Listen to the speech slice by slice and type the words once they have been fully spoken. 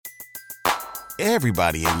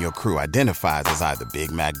Everybody in your crew identifies as either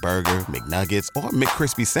Big Mac Burger, McNuggets, or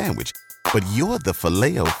McCrispy Sandwich. But you're the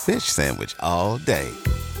Filet-O-Fish Sandwich all day.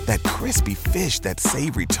 That crispy fish, that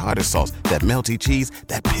savory tartar sauce, that melty cheese,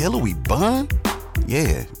 that pillowy bun.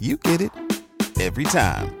 Yeah, you get it. Every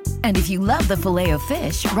time. And if you love the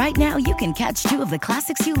Filet-O-Fish, right now you can catch two of the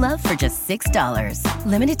classics you love for just $6.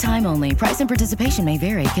 Limited time only. Price and participation may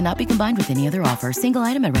vary. Cannot be combined with any other offer. Single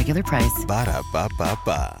item at regular price.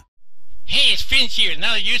 Ba-da-ba-ba-ba. Hey, it's Vince here,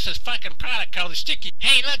 another useless fucking product called the Sticky.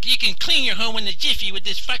 Hey, look, you can clean your home in the Jiffy with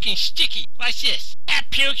this fucking Sticky. Watch this. That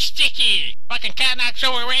puke Sticky. Fucking cat knocks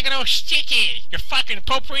over oregano Sticky. Your fucking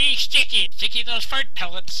potpourri Sticky. Sticky those fart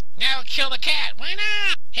pellets. Now kill the cat. Why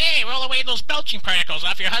not? Hey, roll away those belching particles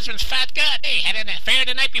off your husband's fat gut. Hey, had an affair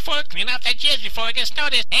the night before. Clean off that jizz before it gets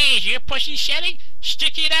noticed. Hey, is your pussy shedding?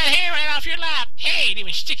 Sticky that hair right off your lap. Hey, it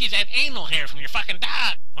even stickies that anal hair from your fucking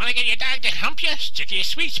dog. Wanna get your dog to hump you? Sticky a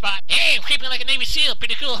sweet spot. Hey, I'm creeping like a Navy SEAL.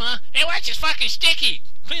 Pretty cool, huh? Hey, watch this fucking Sticky.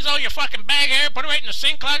 Cleans all your fucking bag hair, put it right in the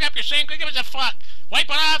sink, clog up your sink, give us a fuck. Wipe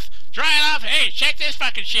it off, dry it off. Hey, check this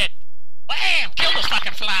fucking shit. Bam! Kill those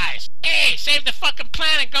fucking flies. Hey, save the fucking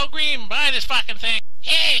planet, go green, buy this fucking thing.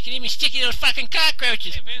 Hey, you can even sticky those fucking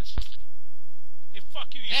cockroaches. Hey, Vince. Hey, fuck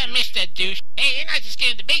you, I missed that douche. Hey, you're not just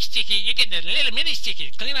getting the big sticky, you're getting the little mini sticky.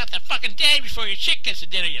 Clean out the fucking day before your chick gets to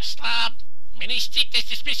dinner, you slob. Mini stick, that's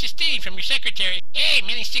suspicious thing from your secretary. Hey,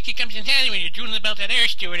 mini sticky comes in handy when you're drooling about that air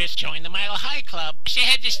stewardess. Join the Mile High Club. Wish I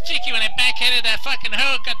had this sticky when I backheaded that fucking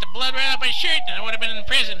hoe, got the blood right off my shirt, and I would have been in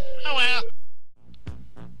prison. Oh well.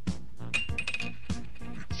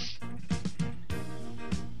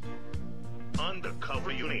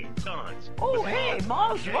 Undercover Unit Tons. Oh, hey,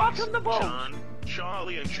 Moss, welcome the boat. John,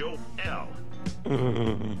 Charlie, and Joe L.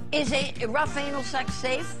 Is rough anal sex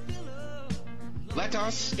safe? Let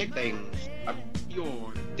us stick things up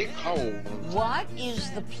your dick hole. What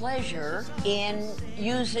is the pleasure in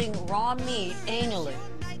using raw meat anally?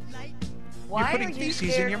 Why putting are you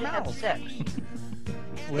feces scared in your to have mouth. sex?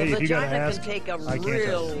 Wait, The if you gotta vagina ask, can take a I can't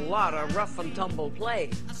real tell. lot of rough and tumble play.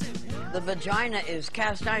 The vagina is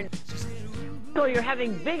cast iron. So you're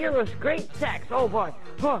having vigorous, great sex. Oh boy.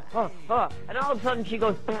 And all of a sudden she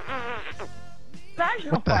goes.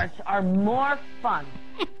 Vaginal farts are more fun.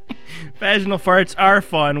 Vaginal farts are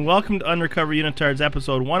fun. Welcome to Undercover Unitards,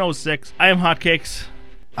 episode 106. I am Hotcakes.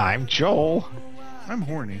 I'm Joel. I'm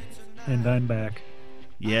horny. And I'm back.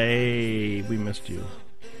 Yay, we missed you.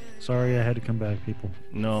 Sorry I had to come back, people.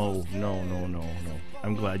 No.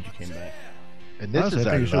 I'm glad you came back. And this is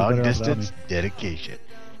our long-distance dedication.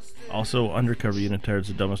 Also, Undercover Unitards,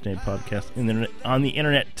 the dumbest named podcast on the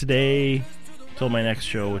internet today. Till my next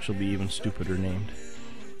show, which will be even stupider named.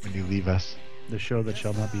 When you leave us. The show that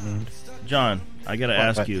shall not be named. John, I gotta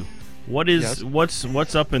ask you,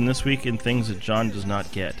 what's up in this week in things that John does not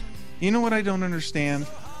get? You know what I don't understand?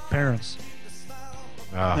 Parents.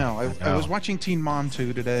 I was watching Teen Mom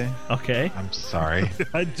 2 today. Okay. I'm sorry.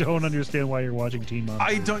 I don't understand why you're watching Teen Mom 2.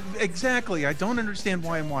 I don't understand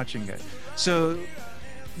why I'm watching it. So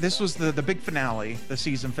this was the big finale, the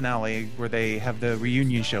season finale, where they have the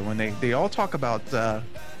reunion show, and they all talk about the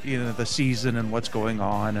season and what's going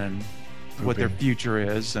on and what their future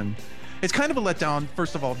is. And it's kind of a letdown,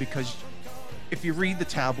 first of all, because if you read the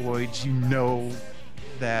tabloids, you know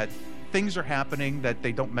that things are happening that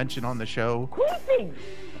they don't mention on the show. Queefing.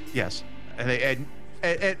 Yes. And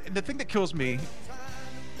the thing that kills me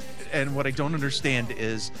and what I don't understand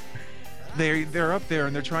is they're up there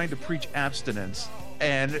and they're trying to preach abstinence,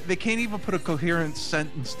 and they can't even put a coherent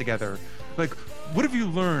sentence together. Like, what have you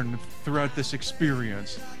learned throughout this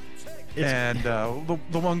experience? And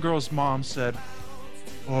the one girl's mom said,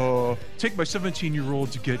 take my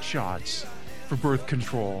 17-year-old to get shots for birth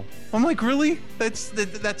control. I'm like, really? That's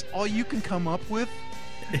all you can come up with?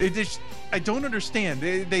 I don't understand.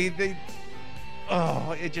 It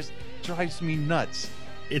just drives me nuts.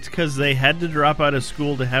 It's because they had to drop out of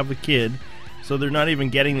school to have a kid, so they're not even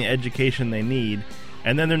getting the education they need,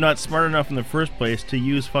 and then they're not smart enough in the first place to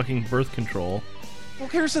use fucking birth control. Well,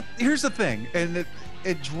 here's the thing, and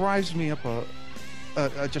it drives me up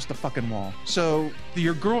just a fucking wall. So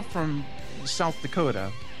your girl from South Dakota,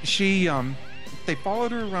 she they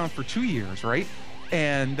followed her around for 2 years, right?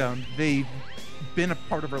 And they've been a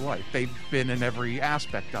part of her life. They've been in every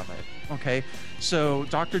aspect of it. Okay, so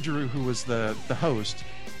Dr. Drew, who was the host,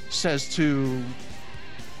 says to,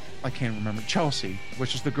 I can't remember, Chelsea,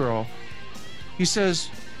 which is the girl, he says,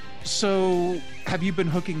 so have you been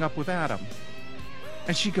hooking up with Adam?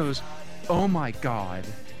 And she goes, oh my God.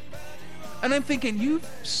 And I'm thinking, you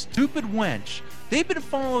stupid wench, they've been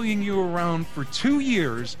following you around for 2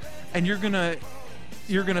 years, and you're gonna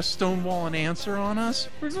you're gonna stonewall an answer on us?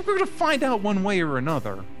 We're gonna find out one way or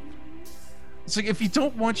another. It's like, if you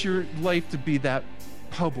don't want your life to be that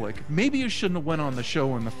public, maybe you shouldn't have went on the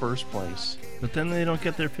show in the first place. But then they don't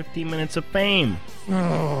get their 15 minutes of fame.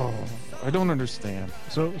 Oh, I don't understand.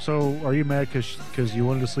 So are you mad because you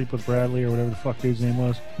wanted to sleep with Bradley or whatever the fuck dude's name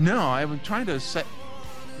was? No, I was trying to set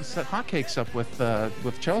hotcakes up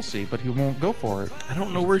with Chelsea, but he won't go for it. I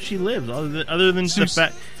don't know where she lives, other than the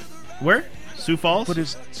fact. Where? Sioux Falls? What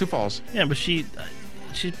is Sioux Falls? Yeah, but she's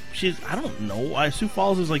I don't know. Sioux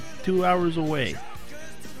Falls is like 2 hours away.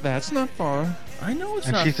 That's not far. I know it's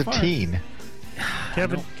and not she's far. a teen.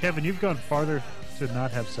 Kevin, you've gone farther to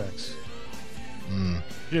not have sex. Yeah,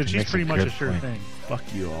 she's makes pretty a much a good sure point. thing. Fuck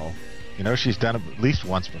you all. You know, she's done it at least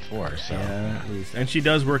once before, so. Yeah, at least. And she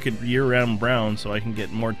does work at year-round Brown, so I can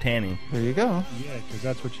get more tanning. There you go. Yeah, because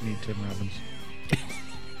that's what you need, Tim Robbins.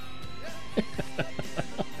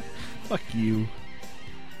 Fuck you.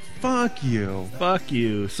 Fuck you. Fuck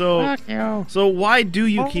you. So, Fuck you. So why do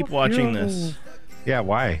you keep watching this? Yeah,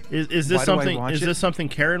 why? Is this something? Is this something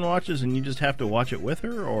Karen watches and you just have to watch it with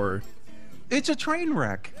her, or? It's a train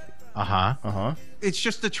wreck. It's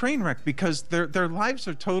just a train wreck because their lives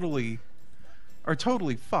are totally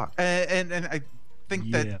fucked. And I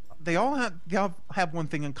think that they all have one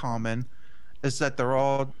thing in common, is that they're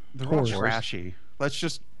all trashy. Let's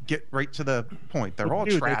just get right to the point. They're all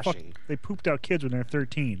trashy. They pooped out kids when they're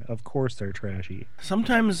 13. Of course they're trashy.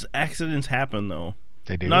 Sometimes accidents happen, though.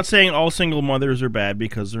 They do. Not saying all single mothers are bad,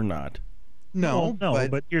 because they're not. No,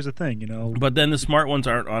 but here's the thing, But then the smart ones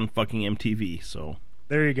aren't on fucking MTV, so.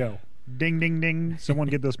 There you go. Ding, ding, ding. Someone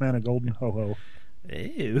give this man a golden ho-ho.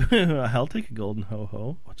 Ew. I'll take a golden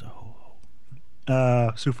ho-ho. What's a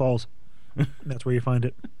ho-ho? Sioux Falls. That's where you find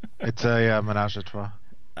it. It's a menage a trois.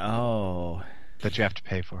 Oh. That you have to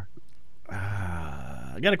pay for.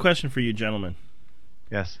 I got a question for you, gentlemen.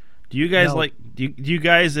 Yes. Do you guys do you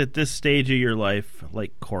guys at this stage of your life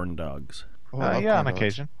like corn dogs? Yeah, on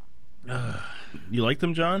occasion. You like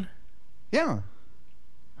them, John? Yeah.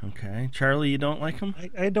 Okay. Charlie, you don't like them?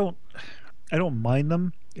 I don't mind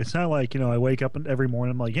them. It's not like, I wake up every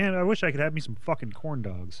morning, I'm like, yeah, I wish I could have me some fucking corn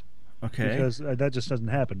dogs. Okay. Because that just doesn't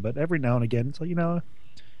happen. But every now and again, it's like, I'll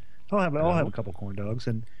have a couple corn dogs,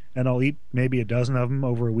 and I'll eat maybe a dozen of them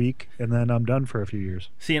over a week, and then I'm done for a few years.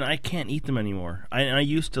 See, and I can't eat them anymore. I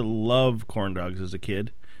used to love corn dogs as a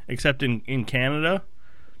kid, except in Canada,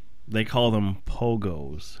 they call them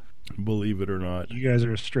pogos. Believe it or not. You guys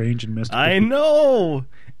are strange and mystical. I know!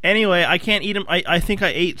 Anyway, I can't eat them. I think I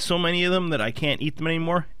ate so many of them that I can't eat them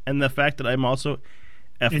anymore, and the fact that I'm also...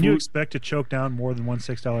 And you expect to choke down more than one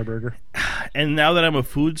 $6 burger? And now that I'm a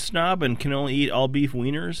food snob and can only eat all beef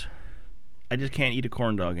wieners, I just can't eat a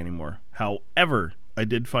corn dog anymore. However, I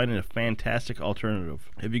did find a fantastic alternative.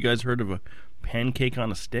 Have you guys heard of a pancake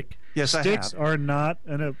on a stick? Yes, Sticks are not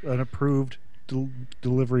an approved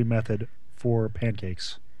delivery method for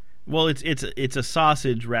pancakes. Well, it's a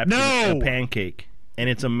sausage wrapped in a pancake, and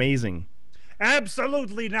it's amazing.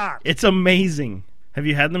 Absolutely not. It's amazing. Have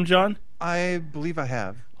you had them, John? I believe I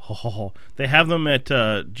have. Oh, they have them at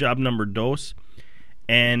Job Number Dos,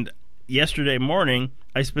 and yesterday morning,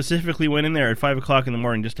 I specifically went in there at 5 o'clock in the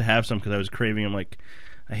morning just to have some because I was craving them. Like,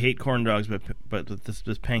 I hate corn dogs, but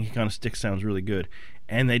this pancake on a stick sounds really good,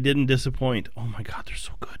 and they didn't disappoint. Oh my God, they're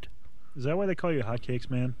so good. Is that why they call you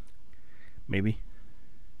hotcakes, man? Maybe.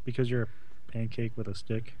 Because you're a pancake with a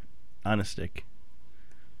stick? On a stick.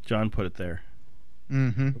 John put it there.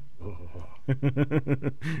 Mm-hmm.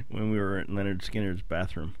 When we were at Leonard Skinner's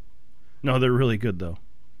bathroom. No, they're really good, though.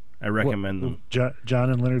 I recommend them. John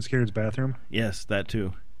and Leonard Skinner's bathroom? Yes, that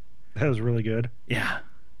too. That was really good. Yeah.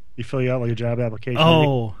 He fill you out like a job application.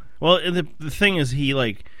 Oh. Well, the thing is, he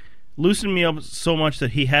loosened me up so much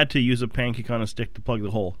that he had to use a pancake on a stick to plug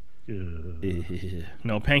the hole.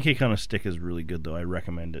 No, pancake on a stick is really good, though. I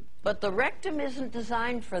recommend it. But the rectum isn't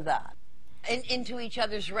designed for that. Into each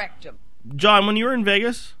other's rectum. John, when you were in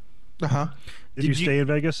Vegas... Uh-huh. Did you stay in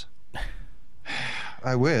Vegas?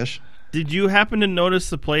 I wish. Did you happen to notice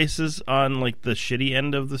the places on, the shitty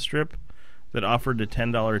end of the strip that offered a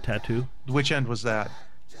 $10 tattoo? Which end was that?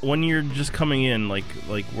 When you're just coming in, like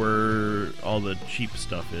where all the cheap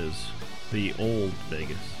stuff is. The old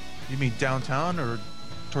Vegas. You mean downtown or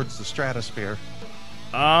towards the stratosphere?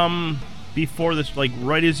 Before this,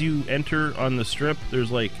 right as you enter on the strip,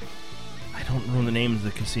 there's I don't know the names of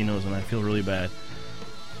the casinos, and I feel really bad.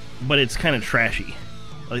 But it's kind of trashy.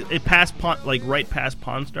 It passed right past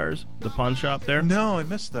Pawn Stars, the pawn shop there. No, I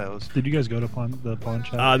missed those. Did you guys go to the pawn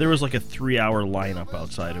shop? There was a 3-hour lineup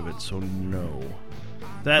outside of it, so no.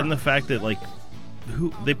 That and the fact that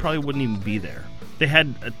they probably wouldn't even be there. they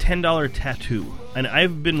had a $10 tattoo, and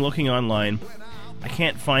I've been looking online. I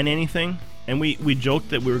can't find anything, and we joked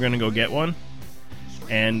that we were going to go get one,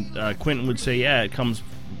 and Quentin would say, yeah, it comes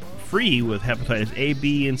free with hepatitis A,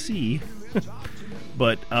 B, and C.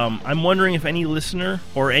 But I'm wondering if any listener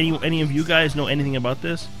or any of you guys know anything about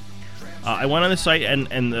this. I went on the site,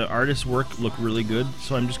 and the artist's work looked really good,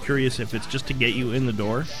 so I'm just curious if it's just to get you in the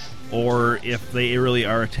door, or if they really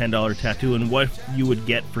are a $10 tattoo, and what you would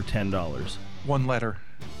get for $10. One letter.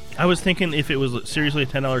 I was thinking if it was seriously a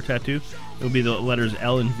 $10 tattoo, it would be the letters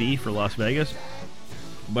L and V for Las Vegas.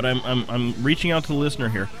 But I'm reaching out to the listener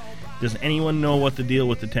here. Does anyone know what the deal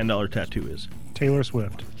with the $10 tattoo is? Taylor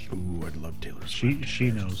Swift. Ooh, I'd love Taylor Swift.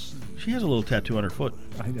 She knows. She has a little tattoo on her foot.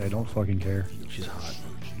 I don't fucking care. She's hot.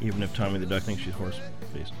 Even if Tommy the Duck thinks she's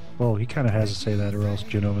horse-faced. Well, he kind of has to say that, or else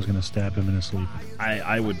Genova's going to stab him in his sleep.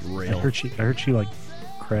 I would rail. I heard she like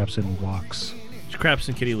craps in walks. She craps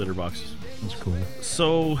in kitty litter boxes. That's cool.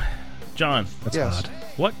 So, John. That's hot.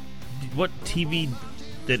 What TV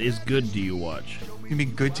that is good do you watch? You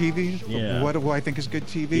mean good TV? Yeah. What do I think is good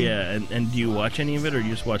TV? Yeah, and do you watch any of it, or do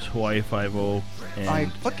you just watch Hawaii Five-0? I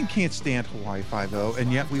fucking can't stand Hawaii Five-0,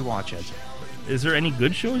 and yet we watch it. Is there any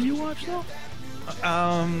good shows you watch, though?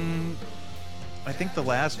 I think the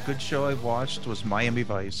last good show I watched was Miami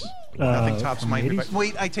Vice. Nothing tops Miami Vice.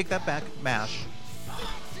 Wait, I take that back. MASH.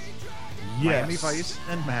 Yes. Miami Vice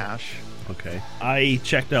and MASH. Okay. I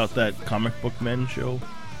checked out that Comic Book Men show.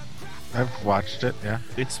 I've watched it, yeah.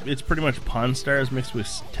 It's pretty much Pawn Stars mixed with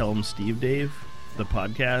Tell 'em Steve Dave, the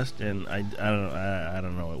podcast, and I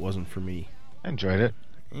don't know. It wasn't for me. I enjoyed it.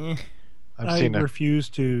 I refuse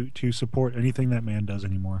to support anything that man does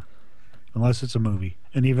anymore, unless it's a movie,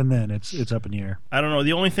 and even then, it's up in the air. I don't know.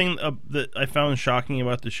 The only thing that I found shocking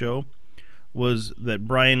about the show was that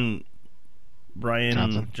Brian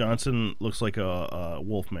Johnson looks like a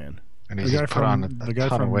Wolfman. And he's just put on the guy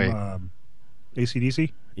from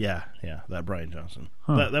AC/DC. Yeah, that Brian Johnson.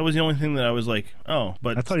 Huh. That was the only thing that I was like, oh,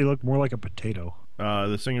 but I thought he looked more like a potato.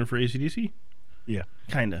 The singer for AC/DC. Yeah,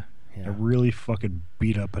 kinda. Yeah. A really fucking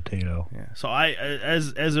beat up potato. Yeah. So I,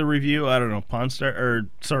 as a review, I don't know,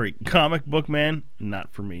 Comic Book Man,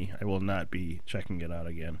 not for me. I will not be checking it out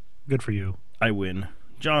again. Good for you. I win.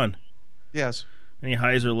 John. Yes. Any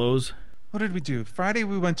highs or lows? What did we do? Friday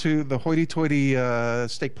we went to the hoity-toity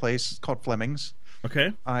steak place called Fleming's.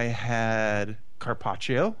 Okay. I had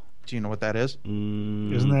carpaccio. Do you know what that is?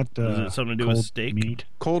 Isn't that is it something to do with steak? Meat?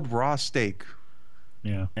 Cold raw steak.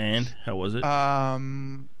 Yeah. And how was it?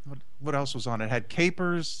 What else was on it? It had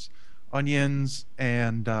capers, onions,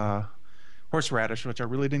 and horseradish, which I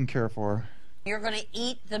really didn't care for. You're going to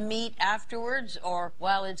eat the meat afterwards, or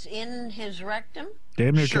while it's in his rectum?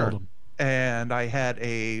 Damn near killed him. And I had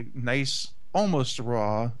a nice, almost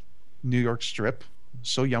raw New York strip.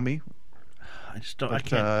 So yummy. I just don't.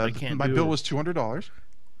 But, I can't. My bill was $200.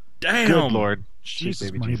 Damn. Good Lord.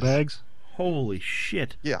 Jesus, money bags. Holy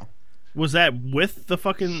shit. Yeah. Was that with the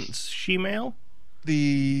fucking she-mail?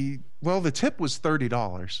 The tip was $30.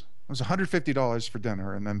 It was $150 for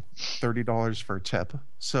dinner and then $30 for a tip.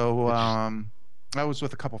 So I was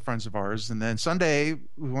with a couple friends of ours, and then Sunday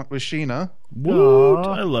we went with Sheena. Woot!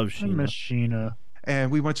 I love Sheena. I miss Sheena.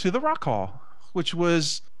 And we went to the Rock Hall, which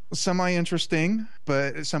was semi-interesting,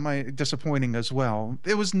 but semi-disappointing as well.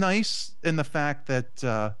 It was nice in the fact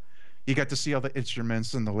that you got to see all the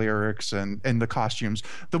instruments and the lyrics and the costumes.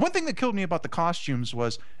 The one thing that killed me about the costumes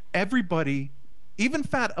was everybody, even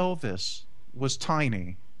Fat Elvis, was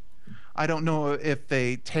tiny. I don't know if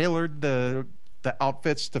they tailored the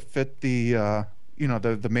outfits to fit the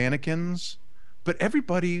mannequins, but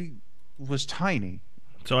everybody was tiny.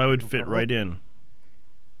 So I would fit right in.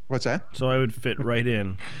 What's that? So I would fit right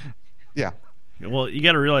in. Yeah. Well, you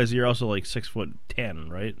got to realize you're also like 6'10",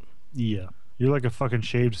 right? Yeah. You're like a fucking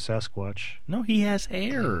shaved Sasquatch. No, he has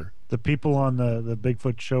hair. The people on the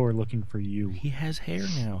Bigfoot show are looking for you. He has hair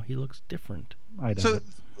now. He looks different. I don't.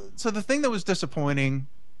 So the thing that was disappointing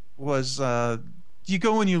was you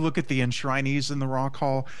go and you look at the enshrinees in the Rock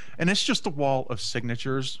Hall, and it's just a wall of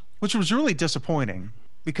signatures, which was really disappointing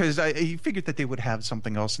because I figured that they would have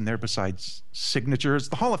something else in there besides signatures.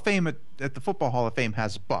 The Hall of Fame at the Football Hall of Fame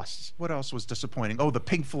has busts. What else was disappointing? Oh, the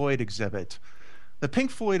Pink Floyd exhibit. The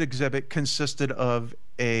Pink Floyd exhibit consisted of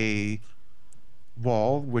a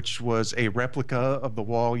wall, which was a replica of the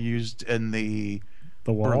wall used in the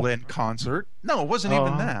wall? Berlin concert. No, it wasn't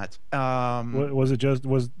even that.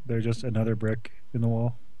 Was there just another brick in the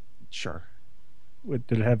wall? Sure.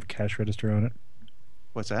 Did it have a cash register on it?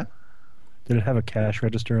 What's that? Did it have a cash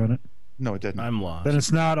register on it? No, it didn't. I'm lost. Then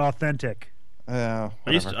it's not authentic. I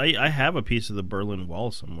have a piece of the Berlin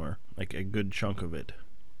Wall somewhere, like a good chunk of it.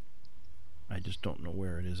 I just don't know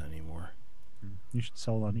where it is anymore. You should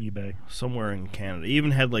sell it on eBay. Somewhere in Canada. It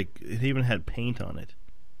even had paint on it.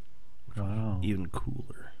 Wow. Even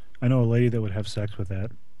cooler. I know a lady that would have sex with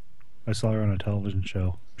that. I saw her on a television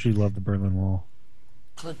show. She loved the Berlin Wall.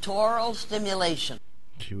 Clitoral stimulation.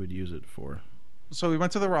 She would use it for. So we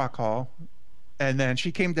went to the Rock Hall, and then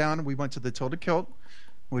she came down and we went to the Tilda Kilt,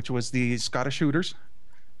 which was the Scottish Hooters,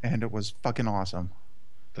 and it was fucking awesome.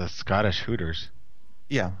 The Scottish Hooters.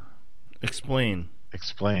 Yeah. Explain.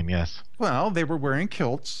 Explain, yes. Well, they were wearing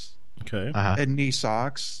kilts. Okay. And knee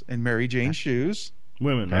socks and Mary Jane shoes.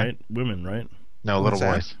 Women, right? Women, right? No, little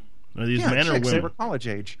boys. Are these men or chicks, women? They were college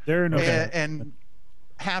age. They're no and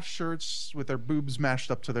half shirts with their boobs mashed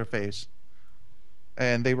up to their face.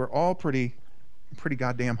 And they were all pretty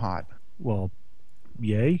goddamn hot. Well,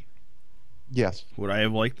 yay? Yes. Would I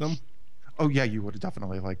have liked them? Oh, yeah, you would have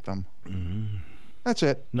definitely liked them. Mm-hmm. That's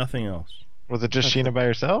it. Nothing else. Was it just Sheena by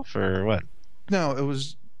herself, or what? No, it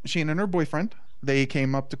was Sheena and her boyfriend. They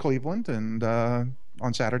came up to Cleveland and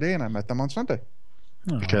on Saturday, and I met them on Sunday.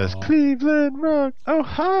 Because Cleveland Rock,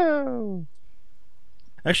 Ohio.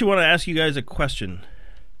 I actually want to ask you guys a question.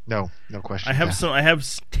 No question. I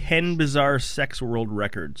have 10 bizarre sex world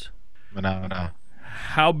records. No.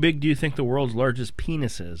 How big do you think the world's largest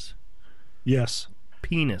penis is? Yes.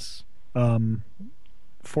 Penis.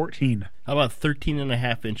 14. How about 13 and a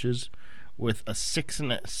half inches with a 6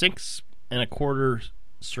 and a quarter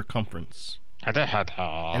circumference?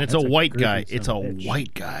 And it's a white guy. It's a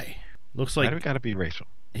white guy. Looks like. Why do we gotta be racial?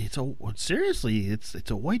 Seriously,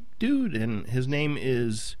 it's a white dude, and his name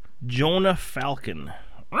is Jonah Falcon.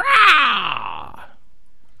 Rah!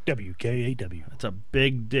 WKAW. That's a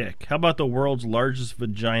big dick. How about the world's largest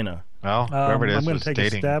vagina? Well, whoever it is I'm going was to take a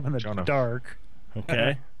dating stab in the Jonah. dark.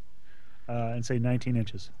 Okay. And say 19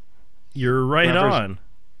 inches. You're right on.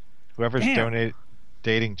 Whoever's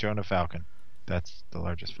dating Jonah Falcon, that's the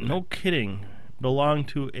largest. No kidding. Belonged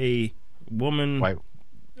to a woman. White.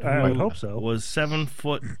 I would hope so. Was 7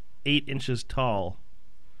 foot 8 inches tall.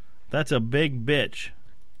 That's a big bitch.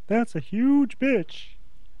 That's a huge bitch.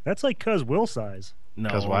 That's like Cuz Will size. No,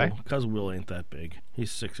 Cuz why? Cuz Will ain't that big. He's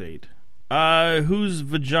 6'8". Whose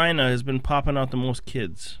vagina has been popping out the most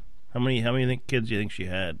kids? How many kids do you think she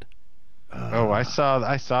had? I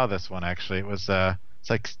saw this one actually. It was it's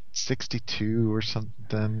like 62 or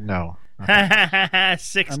something. No.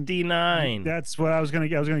 69. That's what I was gonna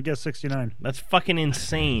guess 69. That's fucking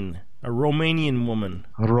insane. A Romanian woman.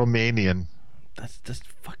 A Romanian. That's just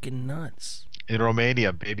fucking nuts. In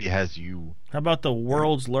Romania, baby has you. How about the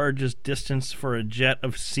world's largest distance for a jet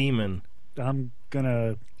of semen? I'm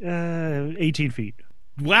gonna 18 feet.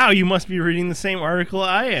 Wow, you must be reading the same article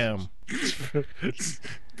I am.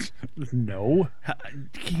 No.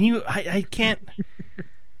 Can you? I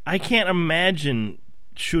can't imagine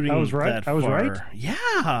shooting. I was right. That I was far. right.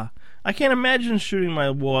 Yeah, I can't imagine shooting my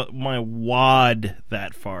wad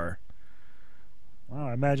that far. Wow,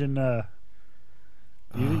 I imagine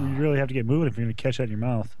you really have to get moving if you're going to catch that in your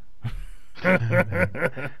mouth.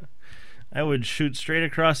 I would shoot straight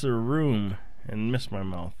across the room and miss my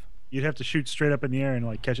mouth. You'd have to shoot straight up in the air and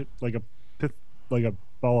like catch it like a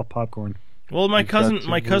ball of popcorn. Well, my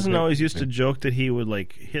cousin always used to joke that he would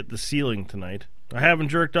like hit the ceiling tonight. I haven't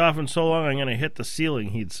jerked off in so long, I'm gonna hit the ceiling.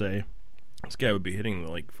 He'd say. This guy would be hitting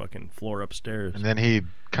the like fucking floor upstairs. And then he'd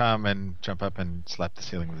come and jump up and slap the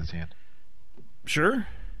ceiling with his hand. Sure,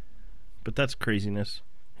 but that's craziness.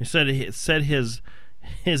 He said his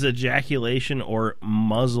ejaculation or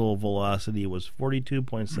muzzle velocity was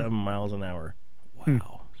 42.7 miles an hour.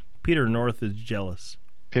 Wow. Peter North is jealous.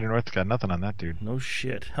 Peter North's got nothing on that dude. No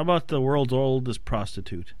shit. How about the world's oldest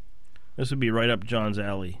prostitute? This would be right up John's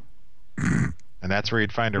alley. And that's where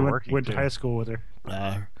you'd find her working. Went to high school with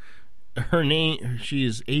her. Her name, she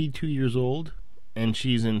is 82 years old, and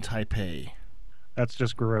she's in Taipei. That's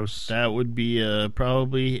just gross. That would be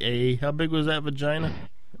probably a, how big was that vagina?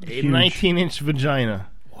 A Huge. 19-inch vagina.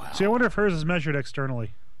 Wow. See, I wonder if hers is measured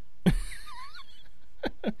externally.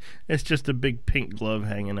 It's just a big pink glove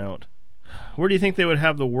hanging out. Where do you think they would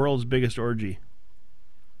have the world's biggest orgy?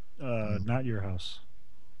 Not your house.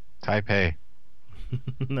 Taipei.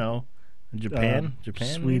 No. Japan?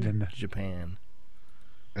 Japan? Sweden. Japan.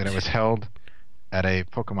 And it was held at a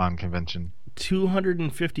Pokemon convention.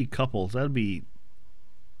 250 couples. That'd be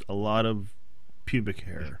a lot of pubic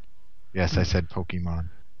hair. Yes, I said Pokemon.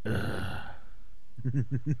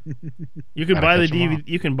 You can buy the DVD.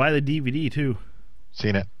 You can buy the DVD too.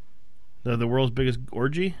 Seen it. The world's biggest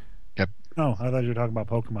orgy. Yep. Oh, I thought you were talking about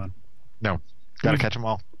Pokemon. No, gotta catch them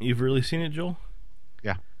all. You've really seen it, Joel?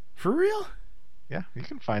 Yeah. For real? Yeah, you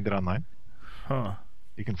can find it online. Huh.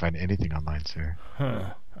 You can find anything online, sir.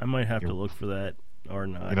 Huh. I might have to look for that or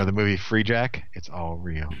not. You know the movie Free Jack? It's all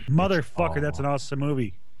real. Motherfucker, that's an awesome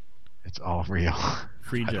movie. It's all real.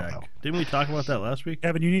 Free Jack. Didn't we talk about that last week?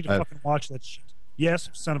 Evan, you need to fucking watch that shit. Yes,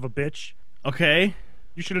 son of a bitch. Okay.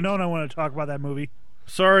 You should have known I wanted to talk about that movie.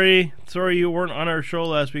 Sorry you weren't on our show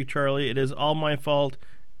last week, Charlie. It is all my fault,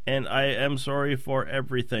 and I am sorry for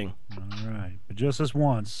everything. All right, but just this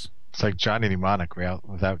once. It's like Johnny Mnemonic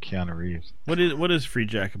without Keanu Reeves. What is Free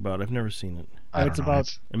Jack about? I've never seen it. It's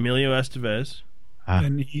about Emilio Estevez.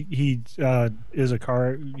 And he is a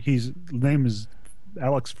car. His name is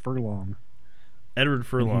Alex Furlong. Edward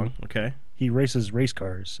Furlong. Okay. He races race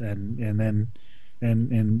cars, and then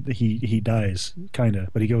he dies, kinda,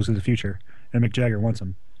 but he goes to the future, and Mick Jagger wants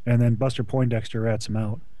him, and then Buster Poindexter rats him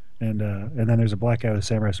out, and then there's a black guy with a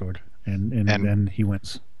samurai sword, and then he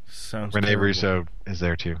wins. Sounds. Rene terrible. Russo is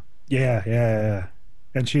there too. Yeah.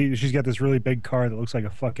 And she's got this really big car that looks like a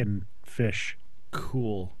fucking fish.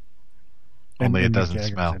 Cool. Only it Mick doesn't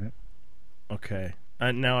Jagger's smell. in it. Okay.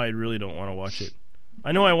 Now I really don't want to watch it.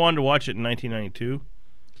 I know I wanted to watch it in 1992.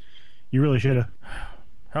 You really should have.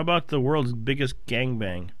 How about the world's biggest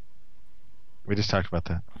gangbang? We just talked about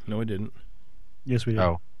that. No, we didn't. Yes, we did.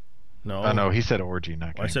 Oh. No. Oh, no, he said orgy,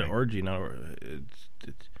 not I said gangbang. orgy. No,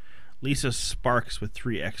 it's Lisa Sparks with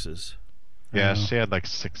 3 X's. Yeah, she had like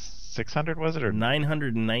 600, was it? Or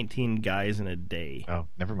 919 guys in a day. Oh,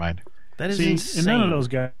 never mind. That is See, insane. and none of those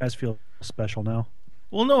guys feel special now.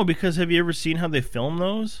 Well, no, because have you ever seen how they film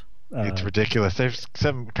those? It's ridiculous. There's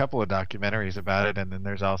a couple of documentaries about it, and then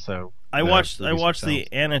there's also I watched the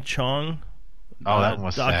Anna Chong that one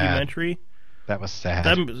was documentary. Sad. That was sad.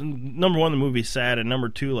 Number one, the movie's sad, and number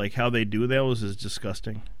two, like how they do those is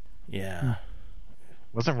disgusting. Yeah.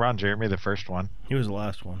 Wasn't Ron Jeremy the first one? He was the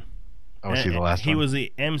last one. Oh, was he the last one? He was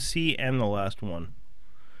the MC and the last one.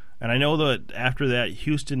 And I know that after that,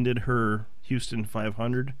 Houston did her Houston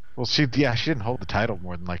 500. Well, she didn't hold the title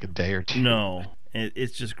more than like a day or two. No,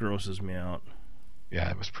 it just grosses me out.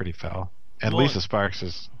 Yeah, it was pretty foul. And Well, Lisa Sparks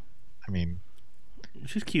is, I mean,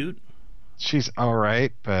 she's cute. She's all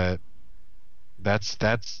right, but that's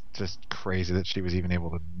just crazy that she was even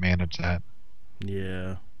able to manage that.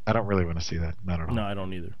 Yeah. I don't really want to see that. Not at all. No, I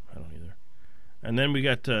don't either. And then we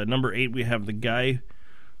got number 8. We have the guy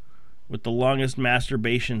with the longest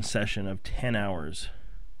masturbation session of 10 hours.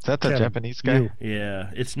 Is that the Japanese guy? Yeah,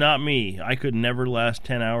 it's not me. I could never last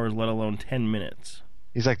 10 hours, let alone 10 minutes.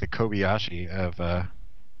 He's like the Kobayashi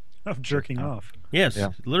of jerking off. Yes, Yeah.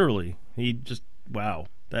 literally. He just wow.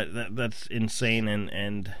 That's insane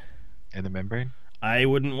and in the membrane. I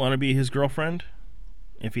wouldn't want to be his girlfriend.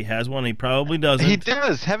 If he has one, he probably doesn't. He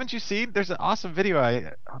does. Haven't you seen? There's an awesome video.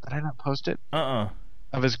 Did I not post it? Of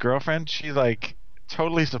his girlfriend. She like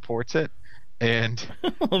totally supports it, and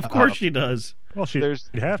of course she does. Well, she'd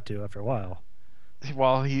have to after a while.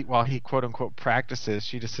 While he quote unquote practices,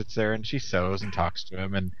 she just sits there and she sews and talks to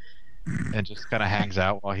him and just kind of hangs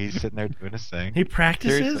out while he's sitting there doing his thing. He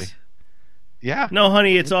practices? Seriously. Yeah. No,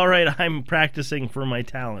 honey, it's all right. I'm practicing for my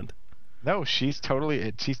talent. No, she's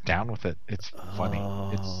down with it. It's funny.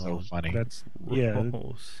 It's so funny. That's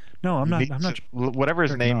Gross. No, I'm not. Whatever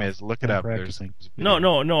his jerking name off. is, look it I'm up. practicing.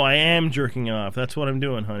 No, I am jerking off. That's what I'm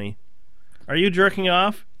doing, honey. Are you jerking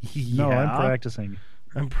off? No, I'm practicing.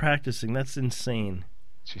 I'm practicing. That's insane.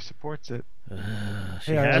 She supports it.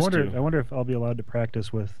 She Hey, I has wonder. to. I wonder if I'll be allowed to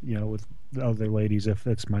practice with with the other ladies if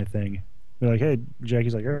that's my thing. They're like, hey,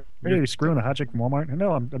 Jackie's like, are you screwing a hot chick from Walmart?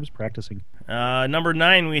 No, I'm just practicing. Number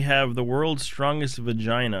 9, we have the world's strongest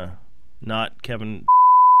vagina. Not Kevin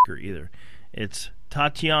either. It's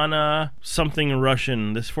Tatiana something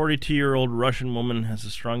Russian. This 42-year-old Russian woman has the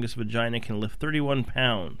strongest vagina, can lift 31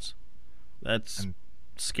 pounds. That's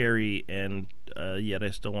scary, and yet I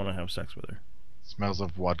still want to have sex with her. Smells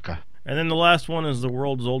of vodka. And then the last one is the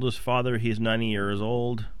world's oldest father. He's 90 years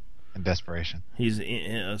old. In desperation. He's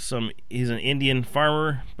he's an Indian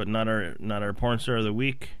farmer, but not our porn star of the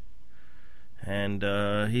week. And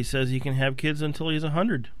he says he can have kids until he's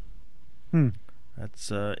 100. That's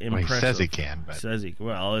impressive. Well, he says he can, but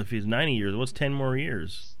Well, if he's 90 years, what's 10 more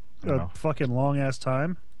years? A fucking long ass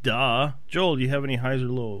time. Duh. Joel, do you have any highs or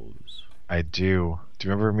lows? I do. Do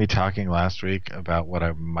you remember me talking last week about what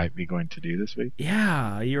I might be going to do this week?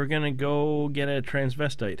 Yeah, you were gonna go get a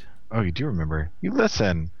transvestite. Oh, you do remember. You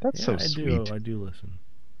listen. That's so sweet. I do listen.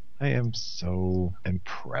 I am so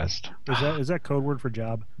impressed. Is that code word for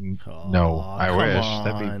job? No, I come wish. on.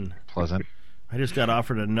 That'd be pleasant. I just got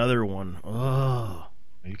offered another one. Oh.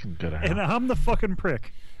 You can go to hell. And I'm the fucking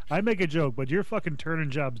prick. I make a joke, but you're fucking turning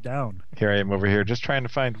jobs down. Here I am over here just trying to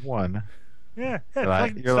find one. Yeah, You're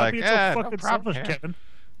like, stop being so no fucking problem, selfish, yeah. Kevin.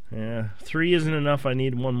 Yeah, 3 isn't enough. I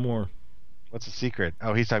need one more. What's the secret?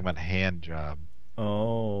 Oh, he's talking about hand job.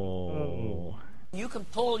 Oh. You can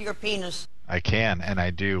pull your penis. I can, and I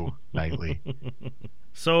do nightly.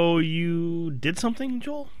 So you did something,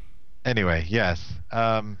 Joel? Anyway, yes.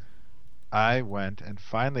 I went and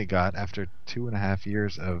finally got, after 2.5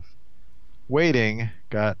 years of waiting,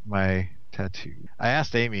 got my tattoo. I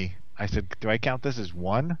asked Amy, I said, do I count this as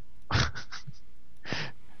one?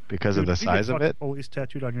 Because of the size of it? Police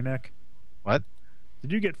tattooed on your neck? What?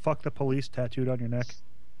 Did you get fuck the police tattooed on your neck?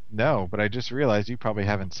 No, but I just realized you probably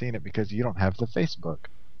haven't seen it because you don't have the Facebook.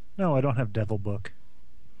 No, I don't have Devil Book.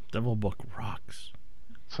 Devil Book rocks.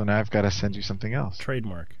 So now I've got to send you something else.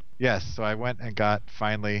 Trademark. Yes, so I went and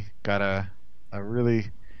finally got a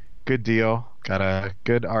really good deal. Got a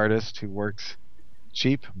good artist who works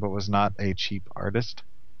cheap, but was not a cheap artist.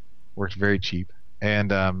 Worked very cheap.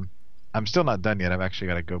 And I'm still not done yet. I've actually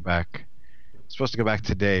got to go back. I'm supposed to go back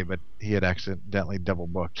today, but he had accidentally double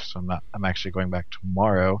booked, so I'm actually going back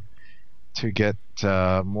tomorrow to get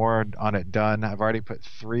more on it done. I've already put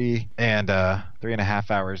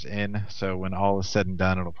 3.5 hours in, so when all is said and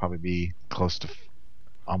done, it'll probably be close to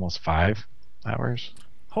almost 5 hours.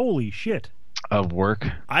 Holy shit! Of work.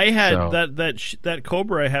 I had that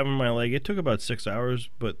cobra I have in my leg. It took about 6 hours,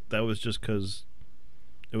 but that was just because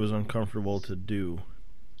it was uncomfortable to do.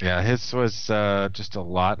 Yeah, his was just a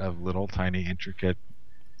lot of little tiny intricate.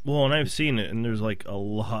 Well, and I've seen it, and there's like a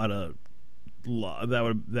lot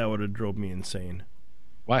that would have drove me insane.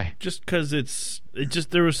 Why? Just because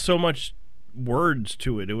there was so much words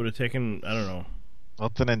to it. It would have taken, I don't know. Well,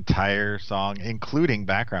 it's an entire song, including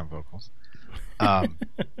background vocals.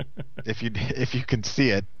 If you can see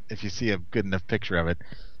it, if you see a good enough picture of it,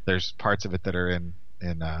 there's parts of it that are in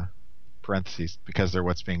parentheses because they're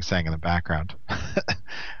what's being sang in the background.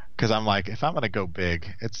 Because I'm like, if I'm gonna go big,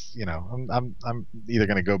 it's I'm either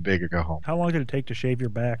gonna go big or go home. How long did it take to shave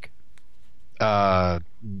your back? I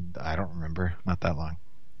don't remember. Not that long.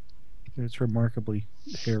 It's remarkably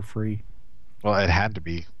hair-free. Well, it had to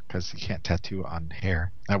be because you can't tattoo on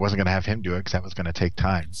hair. I wasn't gonna have him do it because that was gonna take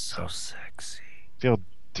time. So sexy. Feel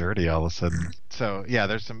dirty all of a sudden. So yeah,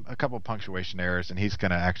 there's a couple punctuation errors, and he's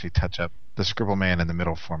gonna actually touch up the scribble man in the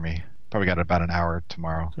middle for me. Probably got about an hour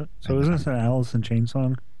tomorrow. So isn't this an Alice in Chains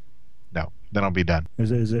song? No, then I'll be done.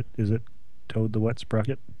 Is it Toad the Wet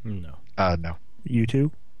Sprocket? No. No.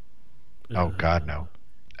 U2? Oh God, no.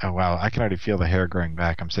 Oh wow, I can already feel the hair growing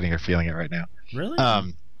back. I'm sitting here feeling it right now. Really?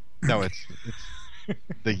 No, it's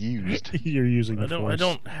the used. You're using the I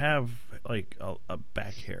don't have like a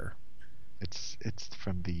back hair. It's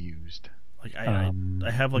from the used. Like I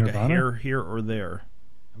have like Nirvana? a hair here or there.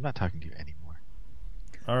 I'm not talking to you anymore.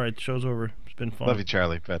 All right, show's over. It's been fun. Love you,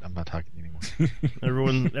 Charlie, but I'm not talking to you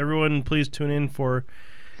anymore. Everyone, please tune in for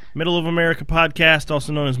Middle of America podcast,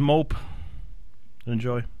 also known as Mope.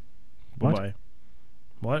 Enjoy. What? Bye-bye.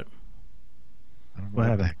 What? I don't know What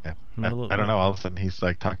what the happened? heck. I don't know. All of a sudden, he's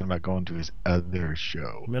like talking about going to his other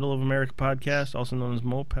show. Middle of America podcast, also known as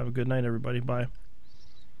Mope. Have a good night, everybody. Bye.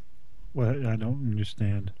 What? I don't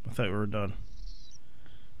understand. I thought we were done.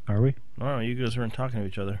 Are we? No, you guys weren't talking to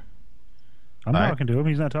each other. I'm All right. talking to him.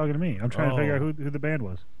 He's not talking to me. I'm trying to figure out Oh. who the band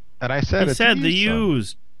was. And I said He it's said a the used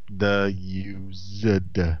used song. The used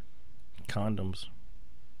condoms.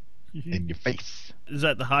 in your face. Is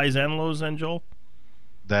that the highs and lows then, Joel?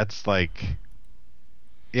 That's like,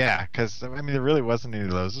 yeah, because I mean, there really wasn't any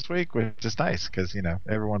lows this week, which is nice because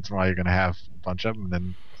every once in a while you're gonna have a bunch of them,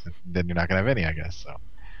 and then you're not gonna have any, I guess. So,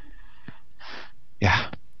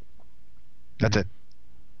 yeah, that's it.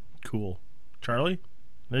 Cool. Charlie?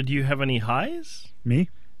 Do you have any highs? Me?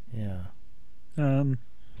 Yeah.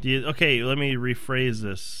 Okay, let me rephrase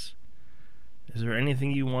this. Is there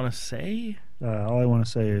anything you want to say? all I want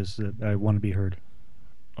to say is that I want to be heard.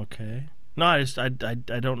 Okay. No, I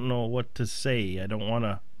don't know what to say. I don't want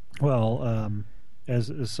to. Well,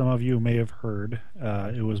 as some of you may have heard,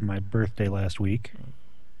 it was my birthday last week,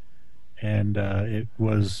 and it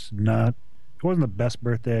wasn't the best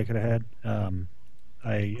birthday I could have had.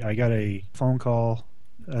 I got a phone call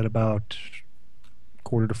at about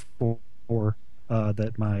 3:45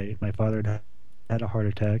 that my father had a heart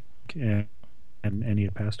attack and he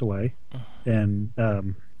had passed away, and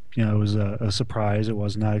it was a surprise. It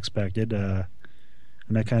was not expected,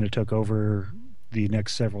 and I kind of took over the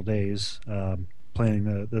next several days,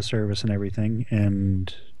 planning the service and everything,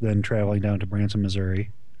 and then traveling down to Branson,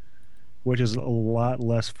 Missouri, which is a lot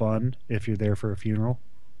less fun if you're there for a funeral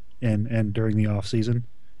and during the off season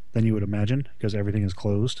than you would imagine, because everything is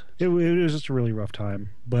closed. It was just a really rough time.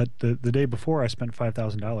 But the day before, I spent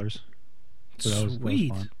 $5,000. So that was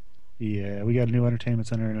fun. Yeah, we got a new entertainment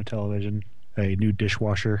center and a television, a new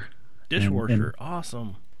dishwasher. Dishwasher,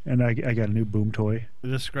 awesome. And I got a new boom toy.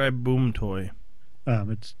 Describe boom toy.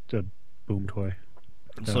 It's a boom toy.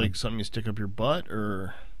 It's like something you stick up your butt,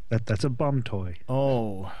 or that's a bum toy.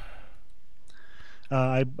 Oh.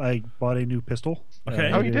 I bought a new pistol. Okay.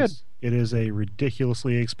 You did. It is a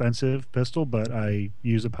ridiculously expensive pistol, but I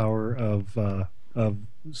use the power of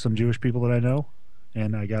some Jewish people that I know,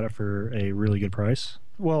 and I got it for a really good price.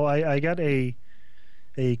 Well, I got a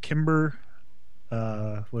Kimber,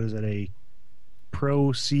 what is it? A Pro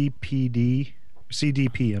CDP.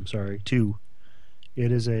 I'm sorry, 2.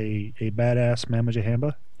 It is a badass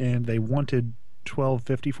Mamajahamba, and they wanted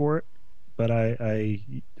 $12.50 for it. But I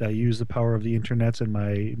use the power of the internets and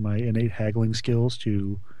my innate haggling skills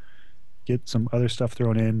to get some other stuff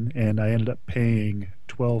thrown in, and I ended up paying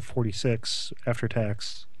 $12.46 after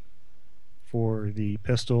tax for the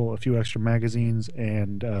pistol, a few extra magazines,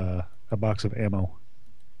 and a box of ammo.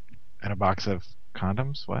 And a box of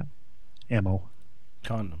condoms? What? Ammo.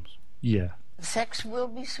 Condoms. Yeah. Sex will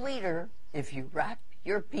be sweeter if you wrap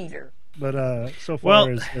your Peter. But so far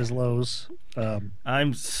as Lowe's,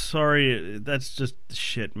 I'm sorry, that's just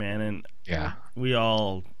shit, man. And yeah, we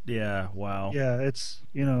all, wow. Yeah, it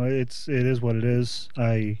is what it is.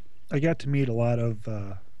 I got to meet a lot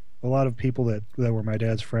of people that were my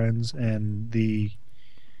dad's friends, and the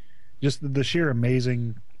sheer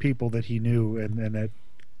amazing people that he knew and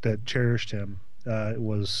that cherished him. It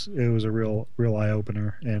was a real eye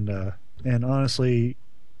opener, and honestly,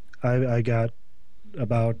 I got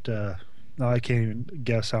about I can't even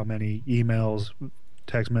guess how many emails,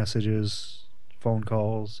 text messages, phone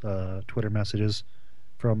calls, Twitter messages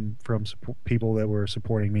from people that were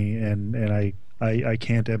supporting me, and I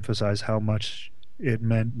can't emphasize how much it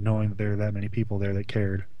meant knowing that there were that many people there that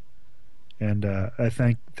cared. And I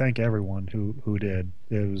thank everyone who did.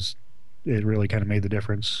 It really kind of made the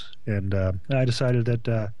difference. And I decided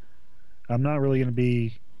that I'm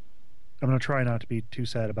going to try not to be too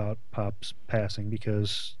sad about Pop's passing,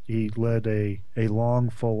 because he led a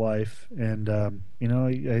long, full life, and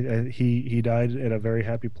he died at a very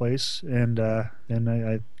happy place, and I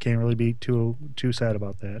can't really be too sad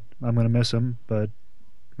about that. I'm going to miss him, but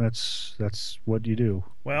that's what you do.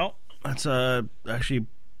 Well, that's actually a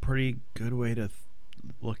pretty good way to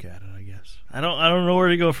look at it, I guess. I don't know where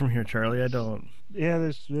to go from here, Charlie. I don't. Yeah,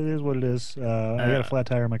 it is what it is. I got a flat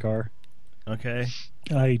tire in my car. Okay.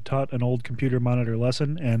 I taught an old computer monitor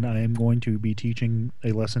lesson, and I am going to be teaching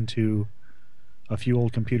a lesson to a few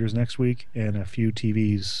old computers next week and a few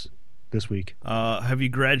TVs this week. Have you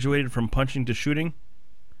graduated from punching to shooting?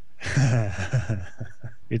 That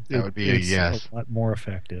would be a yes. A lot more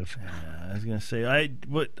effective. Yeah, I was going to say, I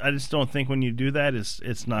just don't think when you do that,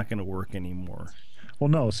 it's not going to work anymore. Well,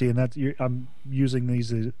 no. See, and I'm using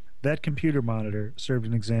these. That computer monitor served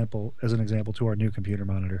as an example to our new computer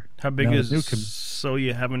monitor. How big so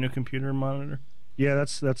you have a new computer monitor? Yeah,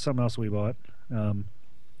 that's something else we bought.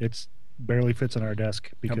 It's barely fits on our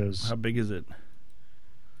desk because. How big is it?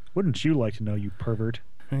 Wouldn't you like to know, you pervert?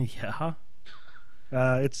 Yeah.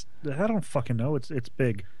 I don't fucking know. It's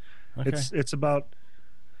big. Okay. It's about.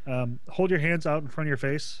 Hold your hands out in front of your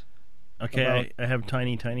face. Okay, I have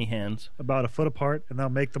tiny hands. About a foot apart, and they'll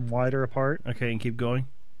make them wider apart. Okay, and keep going.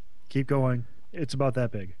 Keep going. It's about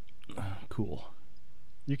that big. Cool.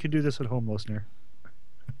 You can do this at home, listener.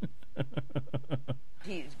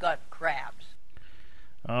 He's got crabs.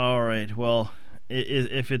 All right. Well,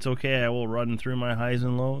 if it's okay, I will run through my highs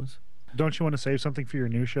and lows. Don't you want to save something for your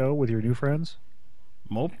new show with your new friends?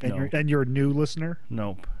 Mope? And your new listener?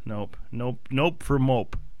 Nope for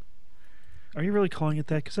Mope. Are you really calling it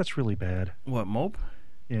that? Because that's really bad. What, Mope?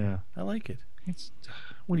 Yeah. I like it.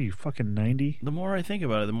 What are you, fucking 90? The more I think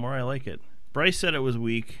about it, the more I like it. Bryce said it was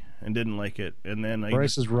weak and didn't like it, and then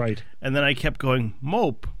Bryce is right. And then I kept going,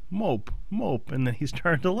 Mope, and then he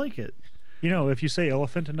started to like it. You know, if you say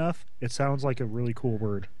elephant enough, it sounds like a really cool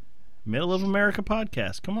word. Middle of America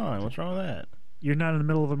podcast. Come on, what's wrong with that? You're not in the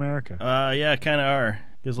middle of America. Yeah, kind of are.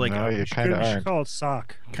 Cause no, you kind of are. You should call it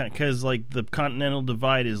sock. Because the continental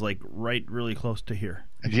divide is really close to here.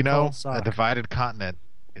 And you know, a divided continent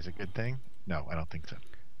is a good thing? No, I don't think so.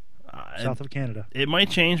 South of Canada. It might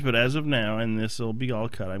change, but as of now, and this will be all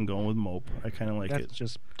cut, I'm going with Mope. I kind of like it. That's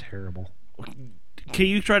just terrible. Can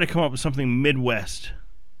you try to come up with something Midwest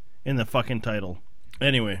in the fucking title?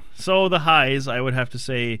 Anyway, so the highs, I would have to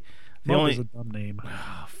say... Mope is a dumb name.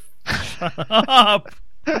 Shut up!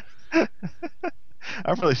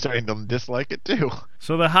 I'm really starting to dislike it, too.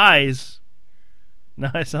 So the highs...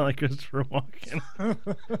 Now I sound like Christopher Walken.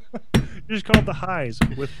 You just call it the highs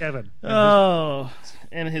with Kevin.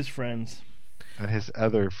 And his friends. And his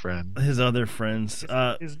other friend. His other friends.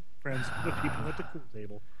 friends with people at the cool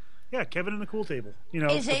table. Yeah, Kevin and the cool table. You know,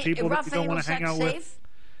 Is the a people that rough you don't anal want to hang sex out safe?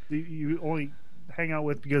 with. You only hang out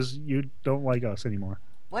with because you don't like us anymore.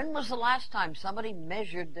 When was the last time somebody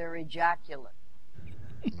measured their ejaculate?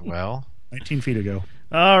 Well, 19 feet ago.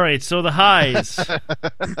 All right, so the highs.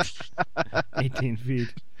 18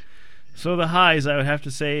 feet. So the highs, I would have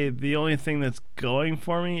to say the only thing that's going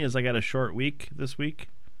for me is I got a short week this week.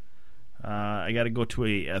 I got to go to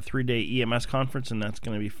a 3-day EMS conference, and that's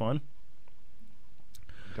going to be fun.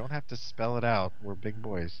 you don't have to spell it out. We're big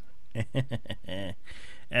boys.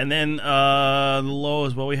 And then the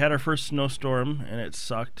lows, well, we had our first snowstorm, and it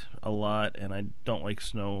sucked a lot, and I don't like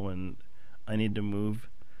snow, and I need to move.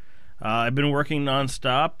 I've been working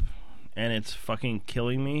nonstop, and it's fucking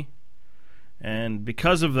killing me. And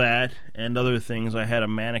because of that and other things, I had a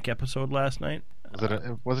manic episode last night.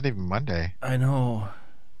 It wasn't even Monday. I know.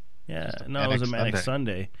 Yeah, no, it was a manic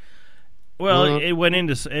Sunday. Well, Well, it went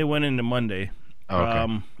into Monday. Oh,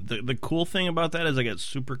 okay. The cool thing about that is I get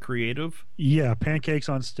super creative. Yeah, pancakes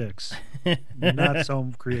on sticks. Not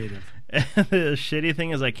so creative. The shitty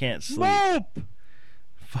thing is I can't sleep. Nope!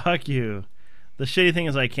 Fuck you. The shitty thing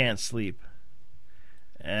is I can't sleep.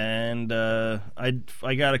 And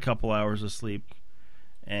I got a couple hours of sleep.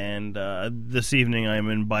 And this evening I'm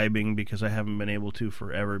imbibing because I haven't been able to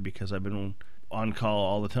forever because I've been on call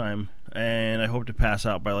all the time. And I hope to pass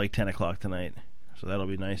out by like 10 o'clock tonight. So that'll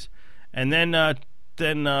be nice. And then my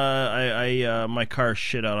car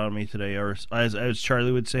shit out on me today. Or as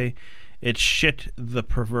Charlie would say, it shit the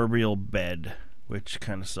proverbial bed, which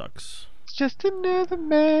kind of sucks. It's just another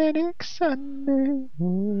manic Sunday.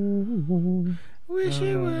 Wish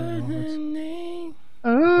it was a name.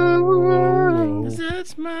 Oh, 'Cause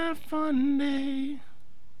that's my fun day.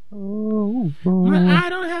 oh, My I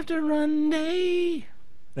don't have to run day.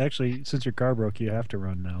 Actually, since your car broke, you have to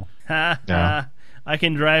run now. Ha Yeah. ha. I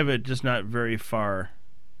can drive it, just not very far.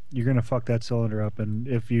 You're going to fuck that cylinder up, and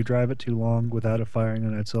if you drive it too long without it firing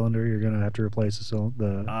on that cylinder, you're going to have to replace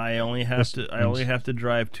the I only have to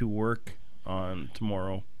drive to work on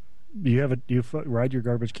tomorrow. ride your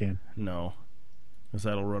garbage can. No, because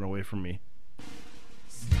that'll run away from me.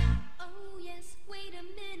 Oh yes, wait a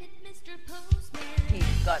minute, Mr. Postman.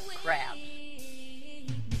 He's got crabs.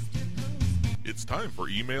 It's time for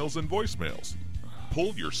emails and voicemails.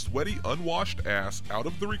 Pull your sweaty, unwashed ass out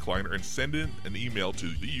of the recliner and send in an email to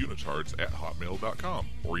theunitards@hotmail.com.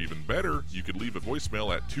 Or even better, you could leave a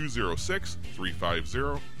voicemail at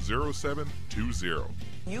 206-350-0720.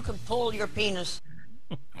 You can pull your penis.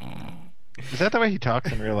 Is that the way he talks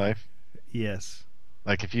in real life? Yes.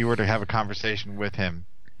 Like if you were to have a conversation with him,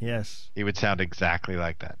 Yes. he would sound exactly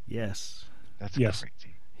like that. Yes. That's Yes.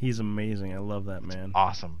 crazy. He's amazing. I love that man.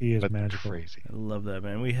 Awesome. He is but magical. crazy. I love that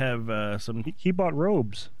man. We have some. He bought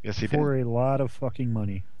robes Yes, he for did. a lot of fucking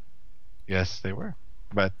money. Yes, they were.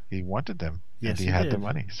 But he wanted them. Yes, and he had did. the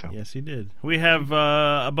money. So Yes, he did. We have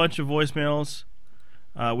a bunch of voicemails.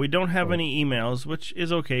 We don't have any emails, which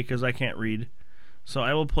is okay because I can't read. So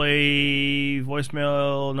I will play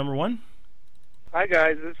voicemail number 1. Hi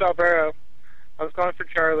guys, this is Alvaro. I was calling for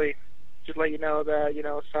Charlie. Just let you know that,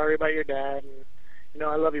 sorry about your dad, and,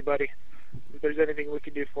 I love you, buddy. If there's anything we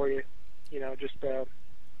can do for you, just give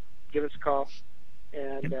us a call.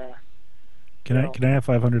 And Can I have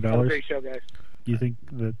have a $500? great show, guys. Do you think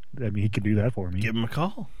that he could do that for me? Give him a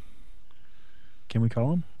call. Can we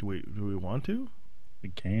call him? Do we want to? We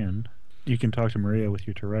can. You can talk to Maria with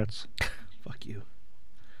your Tourette's. Fuck you.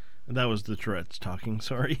 That was the Tourette's talking.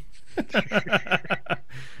 Sorry.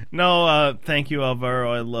 No, thank you,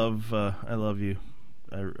 Alvaro. I love you.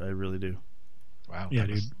 I really do. wow. Yeah,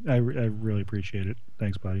 dude. I really appreciate it.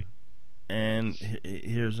 Thanks, buddy. And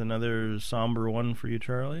here's another somber one for you,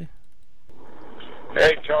 Charlie.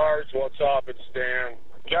 Hey, Charles, what's up? It's Dan.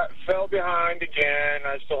 Fell behind again.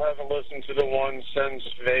 I still haven't listened to the one since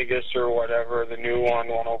Vegas or whatever, the new one,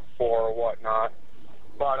 104 or whatnot.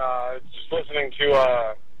 But just listening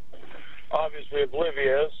to Obviously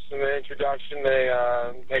Oblivious in the introduction, they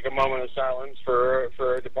take a moment of silence for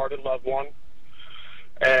a departed loved one.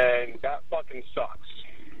 And that fucking sucks.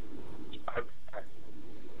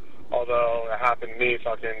 Although it happened to me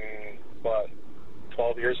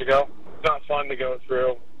 12 years ago. It's not fun to go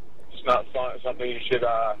through. It's not fun. It's something you should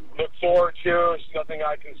look forward to. It's nothing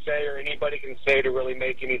I can say or anybody can say to really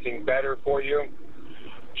make anything better for you.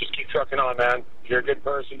 Just keep trucking on, man. If you're a good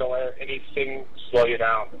person, don't let anything slow you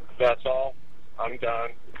down. That's all. I'm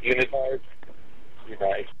done. Unitard,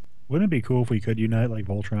 unite. Wouldn't it be cool if we could unite like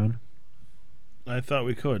Voltron? I thought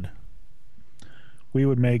we could. We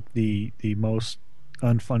would make the most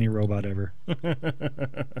unfunny robot ever.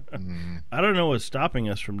 I don't know what's stopping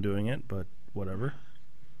us from doing it, but whatever.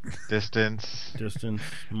 Distance.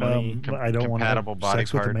 Money. I don't want to have compatible body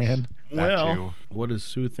sex with a parts. man. That Well, too. what does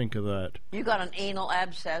Sue think of that? You got an anal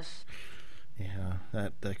abscess. Yeah,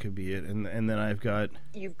 that could be it. And then I've got.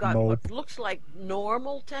 You've got what looks like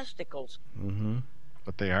normal testicles. Mm-hmm.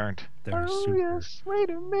 But they aren't. They're super. Yes. Wait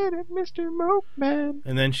a minute, Mr. Mope Man.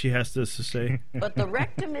 And then she has to say. But the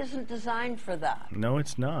rectum isn't designed for that. No,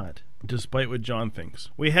 it's not. Despite what John thinks.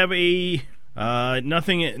 We have a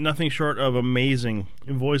nothing short of amazing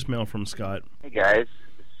voicemail from Scott. Hey guys,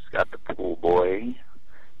 this is Scott the Pool Boy,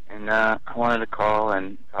 and I wanted to call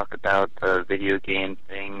and talk about the video game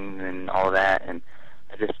thing and all that, and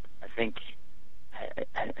I think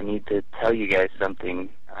I need to tell you guys something.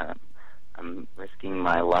 I'm risking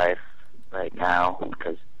my life right now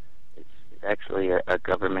because it's actually a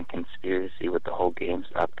government conspiracy with the whole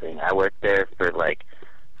GameStop thing. I worked there for like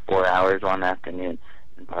 4 hours one afternoon,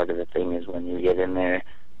 and part of the thing is when you get in there,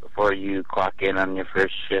 before you clock in on your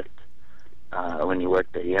first shift, when you work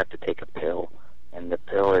there, you have to take a pill, and the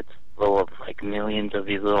pill, it's full of like millions of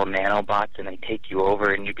these little nanobots, and they take you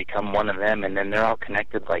over, and you become one of them, and then they're all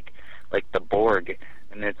connected like the Borg,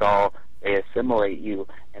 and it's all, they assimilate you,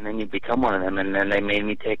 and then you become one of them, and then they made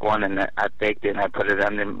me take one, and I faked it, and I put it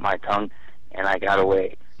under my tongue, and I got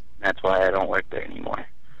away. That's why I don't work there anymore.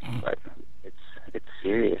 But it's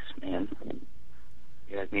serious, man.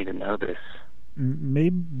 You guys need to know this.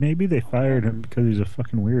 Maybe they fired him because he's a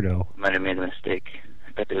fucking weirdo. Might have made a mistake.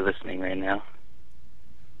 I bet they're listening right now.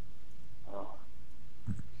 Oh.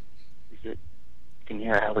 You can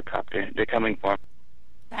hear a helicopter. They're coming for him.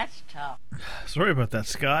 That's tough. Sorry about that,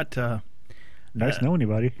 Scott. Nice to know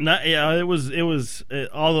anybody. It was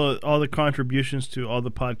all the contributions to all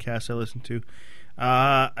the podcasts I listened to.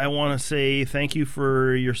 I want to say thank you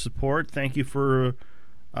for your support. Thank you for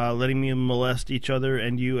letting me molest each other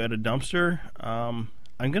and you at a dumpster. I'm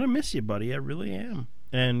gonna miss you, buddy. I really am.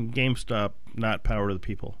 And GameStop, not power to the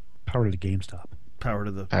people. Power to the GameStop. Power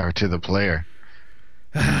to the player.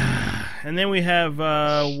 And then we have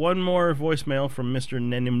one more voicemail from Mr.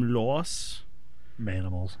 Nenimlos.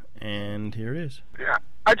 Manimals. And here it is. Yeah,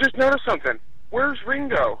 I just noticed something. Where's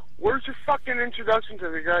Ringo? Where's your fucking introduction to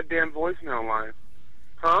the goddamn voicemail line?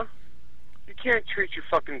 Huh? You can't treat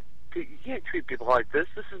people like this.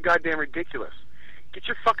 This is goddamn ridiculous. Get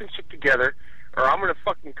your fucking shit together, or I'm gonna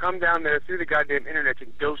fucking come down there through the goddamn internet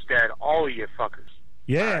and ghost dad all of you fuckers.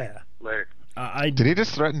 Yeah. Later. Did he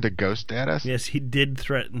just threaten to ghost dad us? Yes, he did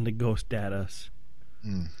threaten to ghost dad us.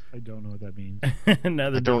 I don't know what that means.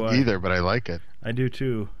 Neither I don't do I. either, but I like it. I do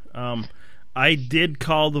too. I did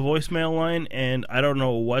call the voicemail line, and I don't know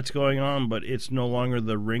what's going on, but it's no longer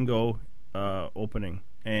the Ringo opening,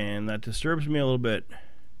 and that disturbs me a little bit.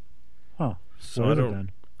 Huh. So What I is it don't.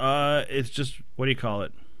 then? It's just, what do you call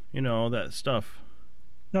it? You know, that stuff.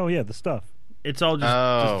 No, yeah, the stuff. It's all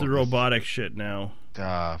just the robotic shit now.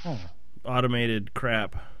 Stuff. Oh. Automated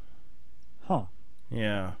crap. Huh.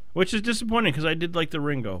 Yeah, which is disappointing because I did like the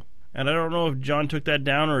Ringo, and I don't know if John took that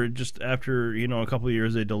down or just after a couple of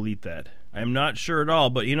years they delete that. I'm not sure at all,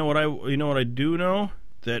 but you know what I do know,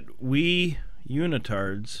 that we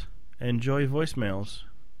unitards enjoy voicemails,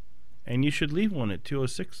 and you should leave one at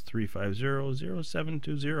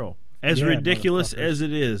 206-350-0720. As ridiculous as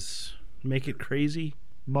it is, make it crazy.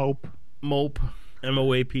 Mope. MOAP.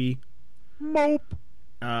 Mope.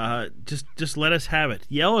 Just let us have it.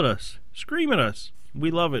 Yell at us. Scream at us. We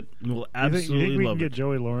love it. We'll absolutely you think we love can it. get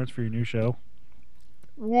Joey Lawrence for your new show?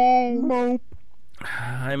 Whoa, mope.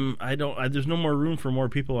 There's no more room for more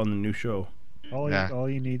people on the new show. All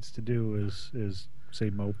he needs to do is say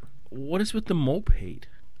mope. What is with the mope hate?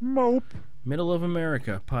 Mope. Middle of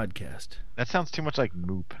America podcast. That sounds too much like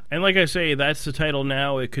moop. And like I say, that's the title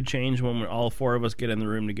now. It could change when all four of us get in the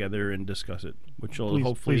room together and discuss it, which will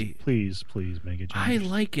hopefully... Please make it change. I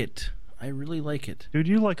like it. I really like it. Dude,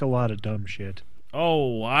 you like a lot of dumb shit.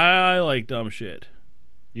 Oh, I like dumb shit.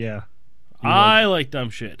 Yeah. I like dumb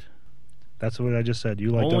shit. That's what I just said. You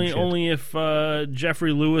like dumb shit. Only if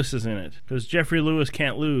Jeffrey Lewis is in it. Because Jeffrey Lewis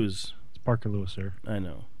can't lose. It's Parker Lewis, sir. I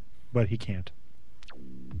know. But he can't.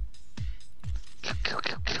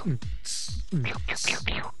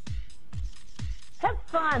 Have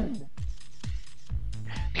fun.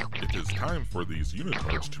 It is time for these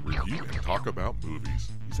unitards to review and talk about movies.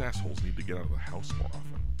 These assholes need to get out of the house more often.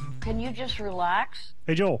 Can you just relax?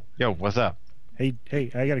 Hey, Joel. Yo, what's up? Hey,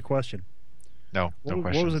 I got a question. No What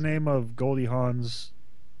questions. was the name of Goldie Hawn's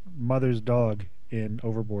mother's dog in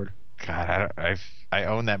Overboard? God, I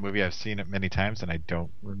own that movie. I've seen it many times, and I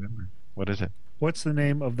don't remember. What is it? What's the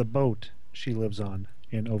name of the boat she lives on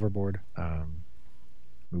in Overboard?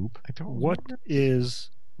 Oop. I don't What remember. is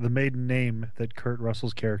the maiden name that Kurt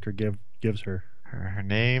Russell's character gives her? Her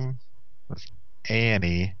name was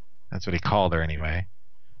Annie. That's what he called her anyway.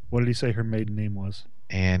 What did he say her maiden name was?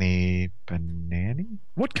 Annie Banani?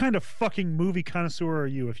 What kind of fucking movie connoisseur are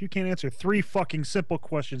you if you can't answer 3 fucking simple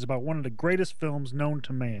questions about one of the greatest films known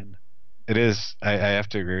to man? It is. I have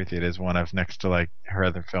to agree with you. It is one of, next to like her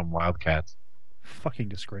other film, Wildcats. Fucking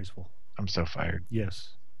disgraceful. I'm so fired. Yes.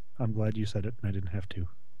 I'm glad you said it and I didn't have to.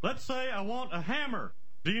 Let's say I want a hammer.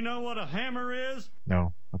 Do you know what a hammer is?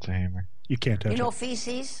 No. What's a hammer? You can't touch You know it.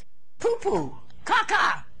 feces? Poo-poo,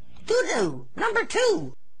 caca, doo-doo, number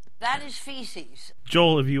 2. That is feces.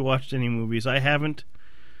 Joel, have you watched any movies? I haven't.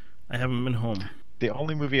 I haven't been home. The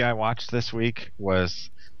only movie I watched this week was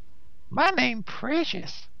My Name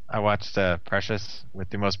Precious. I watched Precious, with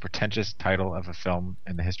the most pretentious title of a film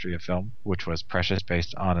in the history of film, which was Precious,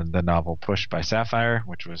 based on the novel Push by Sapphire,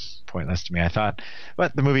 which was pointless to me, I thought.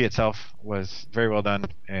 But the movie itself was very well done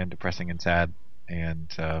and depressing and sad. And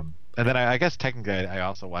then I guess technically I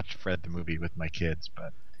also watched Fred the movie with my kids.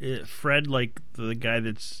 But Fred, like the guy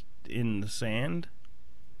that's in the sand?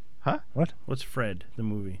 Huh? What? What's Fred, the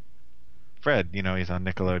movie? Fred, he's on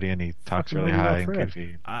Nickelodeon. He talks Fucking really movie high about and Fred.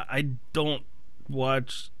 goofy. I don't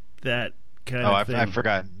watch that kind Oh, of thing. I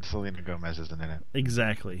forgot. Selena Gomez isn't in it.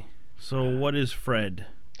 Exactly. So what is Fred?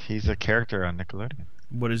 He's a character on Nickelodeon.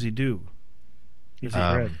 What does he do? He's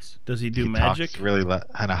Fred's. Does he do He magic? talks really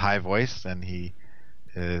in a high voice, and he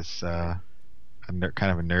is kind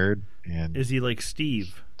of a nerd. And Is he like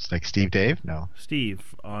Steve? it's like Steve Dave? No.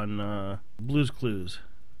 Steve on Blue's Clues.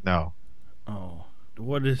 No. Oh.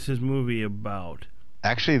 What is his movie about?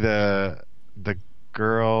 Actually, the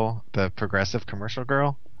girl, the progressive commercial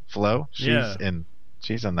girl, Flo, Yeah.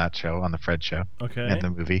 she's on that show, on the Fred show. Okay. In the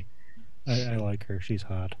movie. I like her. She's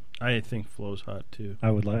hot. I think Flo's hot too. I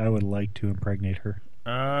would like to impregnate her.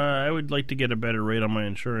 I would like to get a better rate on my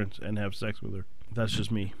insurance and have sex with her. That's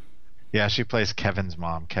just me. Yeah, she plays Kevin's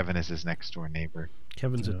mom. Kevin is his next door neighbor.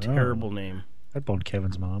 Kevin's a Oh. terrible name. I'd bone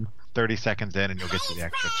Kevin's mom. 30 seconds in, and you'll get to the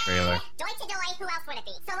extra trailer. Who else would it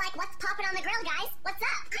be? So, like, what's popping on the grill, guys? What's up?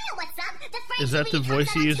 I know what's up. The French Is that the DVD voice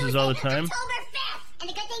comes he out uses all the time? October 5th. And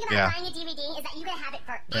the good thing about Yeah. buying a DVD is that you can have it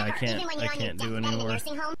forever. Yeah, I can't- even when I you're on your can't do deathbed in a anymore.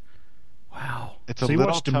 nursing home. Wow. It's So a you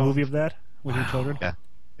little watched a toned- movie of that with your children?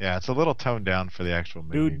 Yeah, it's a little toned down for the actual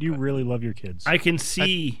movie. Dude, you really love your kids. I can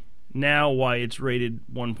see now why it's rated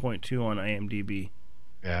 1.2 on IMDb.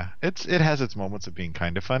 Yeah, it has its moments of being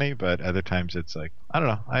kind of funny, but other times it's like, I don't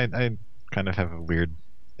know. I kind of have a weird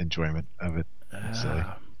enjoyment of it. It's silly.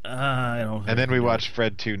 I don't. And then we watched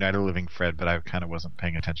Fred 2, Night of the Living Fred, but I kind of wasn't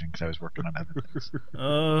paying attention because I was working on other things.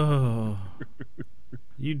 Oh,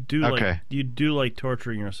 you do Okay. like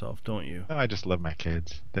torturing yourself, don't you? No, I just love my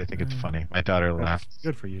kids. They think it's funny. My daughter laughed.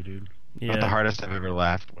 Good for you, dude. Yeah. Not the hardest I've ever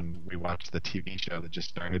laughed when we watched the TV show that just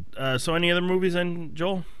started. So any other movies then,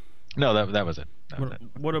 Joel? No, that was it. That was it.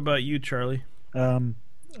 What about you, Charlie?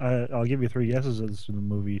 I'll give you 3 guesses as to the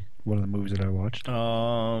movie. One of the movies that I watched.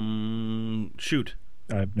 Shoot.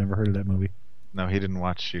 I've never heard of that movie. No, he didn't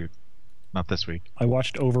watch Shoot. Not this week. I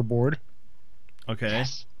watched Overboard. Okay.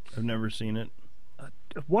 Yes. I've never seen it.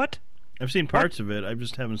 What? I've seen parts of it. I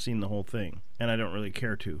just haven't seen the whole thing, and I don't really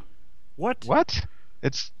care to. What? What?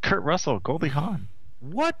 It's Kurt Russell, Goldie Hawn.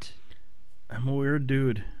 What? I'm a weird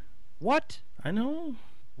dude. What? I know.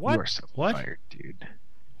 What? You are so What? fired, dude.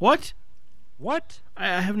 What? What?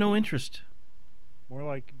 I have no interest. More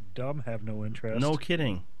like dumb, have no interest. No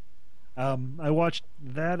kidding. I watched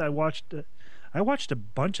that. I watched a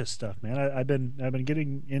bunch of stuff, man. I've been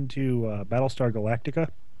getting into Battlestar Galactica.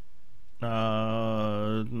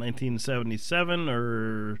 1977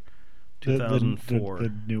 or 2004.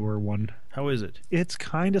 The newer one. How is it? It's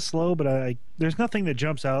kind of slow, but there's nothing that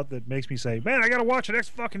jumps out that makes me say, "Man, I gotta watch the next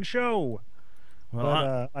fucking show."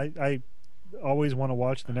 Well, but I always want to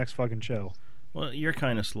watch the next fucking show. Well, you're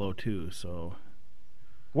kind of slow too, so.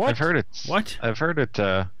 What? I've heard it. What? I've heard it.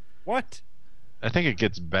 What? I think it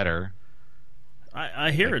gets better.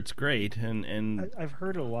 I hear it's great, and I've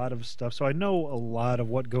heard a lot of stuff, so I know a lot of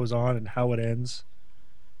what goes on and how it ends.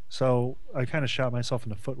 So I kind of shot myself in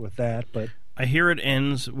the foot with that, but I hear it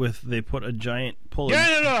ends with they put a giant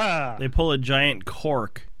Yeah! they pull a giant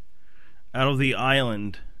cork out of the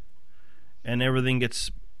island, and everything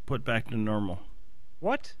gets put back to normal.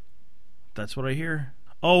 What? That's what I hear.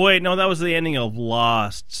 Oh wait, no, that was the ending of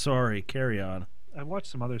Lost. Sorry, carry on. I watched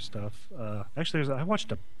some other stuff. Actually, I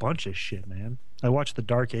watched a bunch of shit, man. I watched The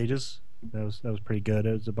Dark Ages. That was pretty good.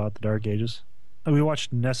 It was about the Dark Ages. And we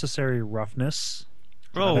watched Necessary Roughness.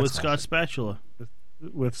 Oh, That's with Scott Spatula.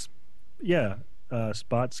 With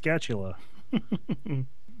Spot Scatula.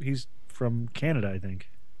 He's from Canada, I think,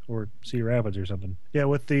 or Cedar Rapids or something. Yeah,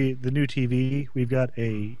 with the new TV, we've got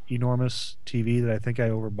a enormous TV that I think I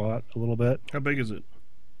overbought a little bit. How big is it?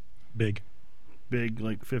 Big. Big,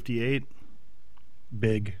 like 58?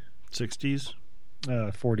 Big. 60s?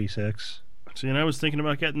 46. See, and I was thinking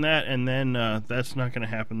about getting that, and then that's not going to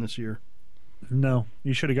happen this year. No,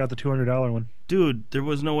 you should have got the $200 one. Dude, there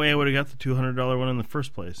was no way I would have got the $200 one in the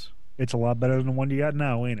first place. It's a lot better than the one you got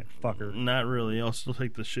now, ain't it, fucker? Not really. I'll still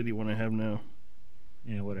take the shitty one I have now.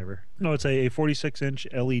 Yeah, whatever. No, it's a 46-inch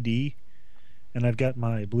LED, and I've got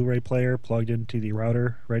my Blu-ray player plugged into the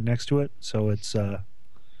router right next to it. So it's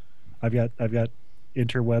I've got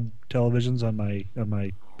interweb televisions on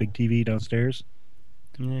my big TV downstairs.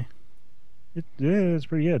 Yeah. It's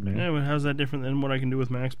pretty good, man. Yeah, but how's that different than what I can do with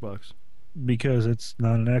my Xbox? Because it's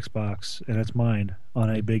not an Xbox, and it's mine on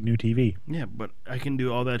a big new TV. Yeah, but I can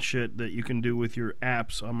do all that shit that you can do with your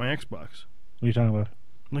apps on my Xbox. What are you talking about?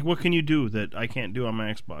 Like, what can you do that I can't do on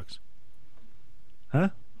my Xbox?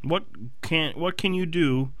 Huh? What can you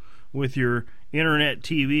do with your internet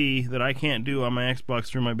TV that I can't do on my Xbox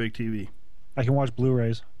through my big TV? I can watch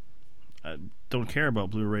Blu-rays. I don't care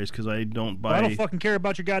about Blu-rays because I don't buy. I don't fucking care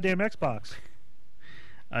about your goddamn Xbox.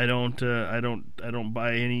 I don't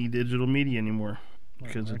buy any digital media anymore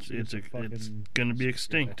because it's gonna be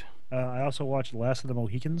extinct. I also watched Last of the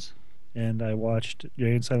Mohicans, and I watched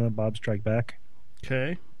Jay and Silent Bob Strike Back.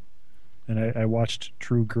 Okay. And I watched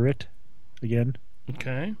True Grit again.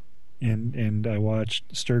 Okay. And I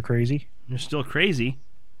watched Stir Crazy. You're still crazy.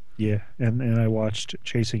 Yeah, and I watched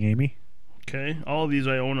Chasing Amy. Okay. All of these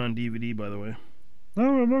I own on DVD, by the way.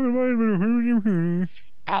 Oh, I'm not gonna buy it.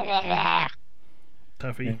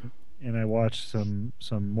 Tuffy. And I watched some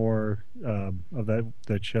more of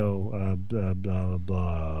that show,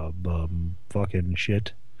 fucking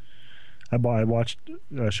shit. I watched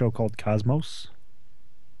a show called Cosmos.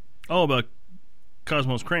 Oh, about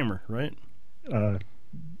Cosmos Kramer, right?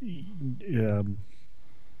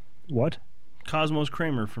 What? Cosmos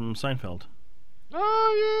Kramer from Seinfeld.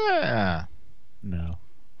 Oh yeah. No,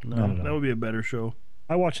 that would be a better show.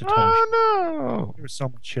 I watched a ton of shit. No. There was so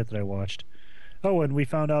much shit that I watched. Oh, and we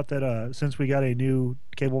found out that since we got a new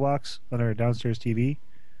cable box on our downstairs TV,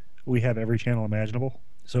 we have every channel imaginable.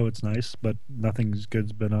 So it's nice, but nothing's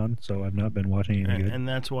good's been on, so I've not been watching any good. And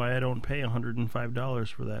that's why I don't pay $105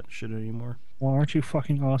 for that shit anymore. Well, aren't you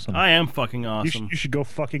fucking awesome? I am fucking awesome. You should go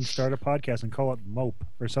fucking start a podcast and call it Mope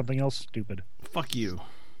or something else stupid. Fuck you.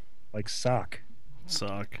 Like Sock.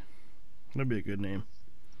 Sock. That'd be a good name.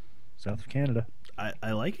 South of Canada.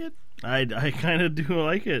 I like it. I kind of do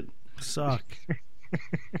like it. Sock.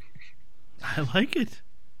 I like it.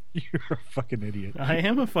 You're a fucking idiot. I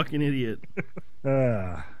am a fucking idiot.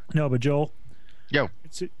 No, but Joel. Yo.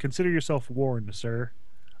 Consider yourself warned, sir.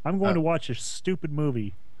 I'm going to watch a stupid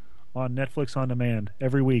movie on Netflix On Demand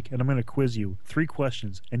every week, and I'm going to quiz you 3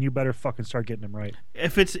 questions, and you better fucking start getting them right.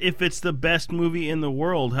 If it's the best movie in the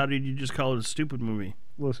world, how did you just call it a stupid movie?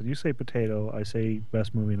 Listen, you say potato, I say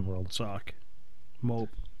best movie in the world. Sock. Mope.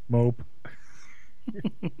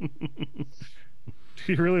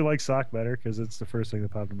 Do you really like Sock better? Because it's the first thing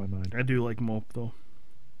that popped in my mind. I do like Mope, though.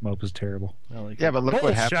 Mope is terrible. I like yeah, it. but look Bullshit.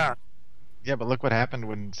 what happened. Yeah, but look what happened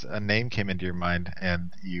when a name came into your mind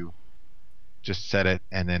and you just said it,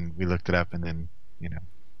 and then we looked it up, and then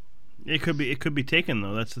It could be taken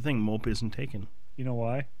though. That's the thing. Mope isn't taken. You know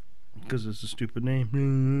why? Because it's a stupid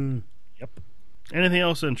name. Yep. Anything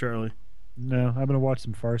else then, Charlie? No, I'm gonna watch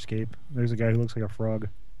some Farscape. There's a guy who looks like a frog.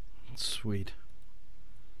 Sweet.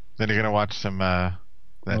 Then you're gonna watch some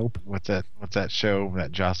Nope. What's that show?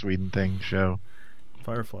 That Joss Whedon thing show?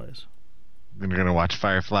 Fireflies. Then you're gonna watch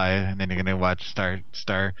Firefly, and then you're gonna watch Star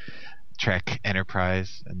Trek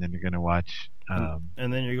Enterprise, and then you're gonna watch.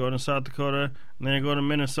 And then you're going to South Dakota, and then you're going to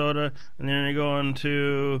Minnesota, and then you're going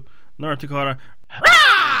to North Dakota.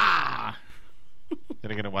 Then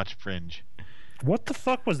you're gonna watch Fringe. What the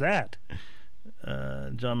fuck was that?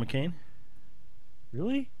 John McCain.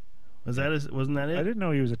 Really? Wasn't that it? I didn't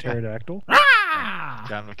know he was a pterodactyl.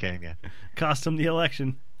 John McCain, yeah. Cost him the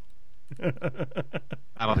election. I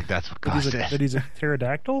don't think that's what cost it. That he's a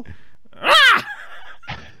pterodactyl? I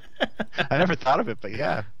never thought of it, but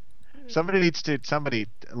yeah. Somebody,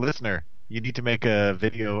 listener, you need to make a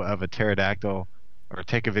video of a pterodactyl, or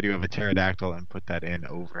take a video of a pterodactyl and put that in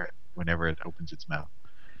over it whenever it opens its mouth.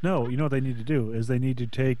 No, you know what they need to do is they need to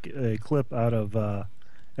take a clip out of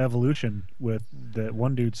Evolution with that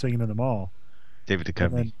one dude singing in the mall. David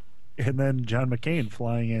Duchovny. And then John McCain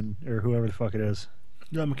flying in, or whoever the fuck it is.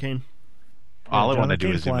 John McCain. All I want to do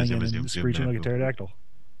McCain is zoom, flying zoom, in zoom, and zoom, screeching zoom, like a zoom. pterodactyl.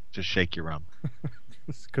 Just shake your rump.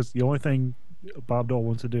 Because the only thing Bob Dole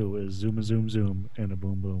wants to do is zoom, a zoom, zoom, and a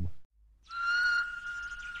boom, boom.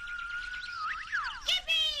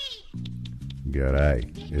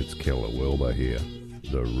 G'day, it's Killer Wilbur here.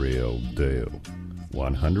 The real deal.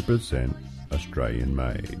 100% Australian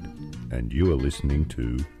made. And you are listening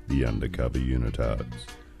to The Undercover Unitards,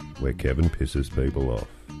 where Kevin pisses people off,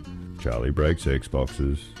 Charlie breaks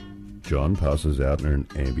Xboxes, John passes out in an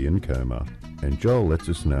Ambien coma, and Joel lets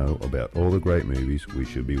us know about all the great movies we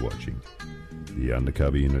should be watching. The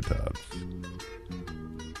Undercover Unitards.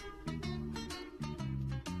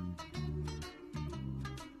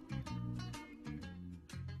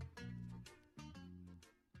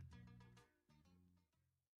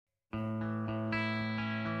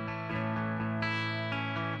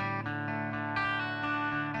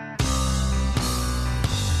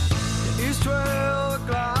 It's 12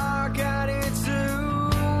 o'clock and it's a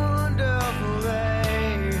wonderful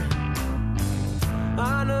day.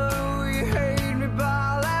 I know you hate me, but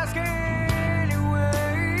I'll ask anyway.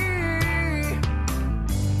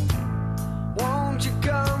 Won't you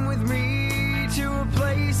come with me to a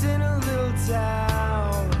place in a little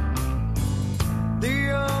town?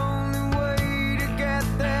 The only way to get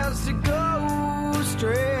there's to go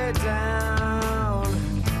straight down.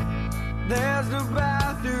 There's no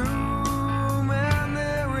bathroom and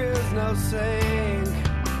there is no sink.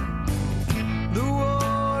 The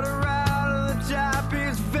water out of the tap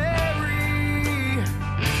is very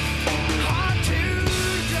hard to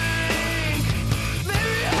drink.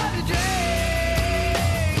 Very hard to drink.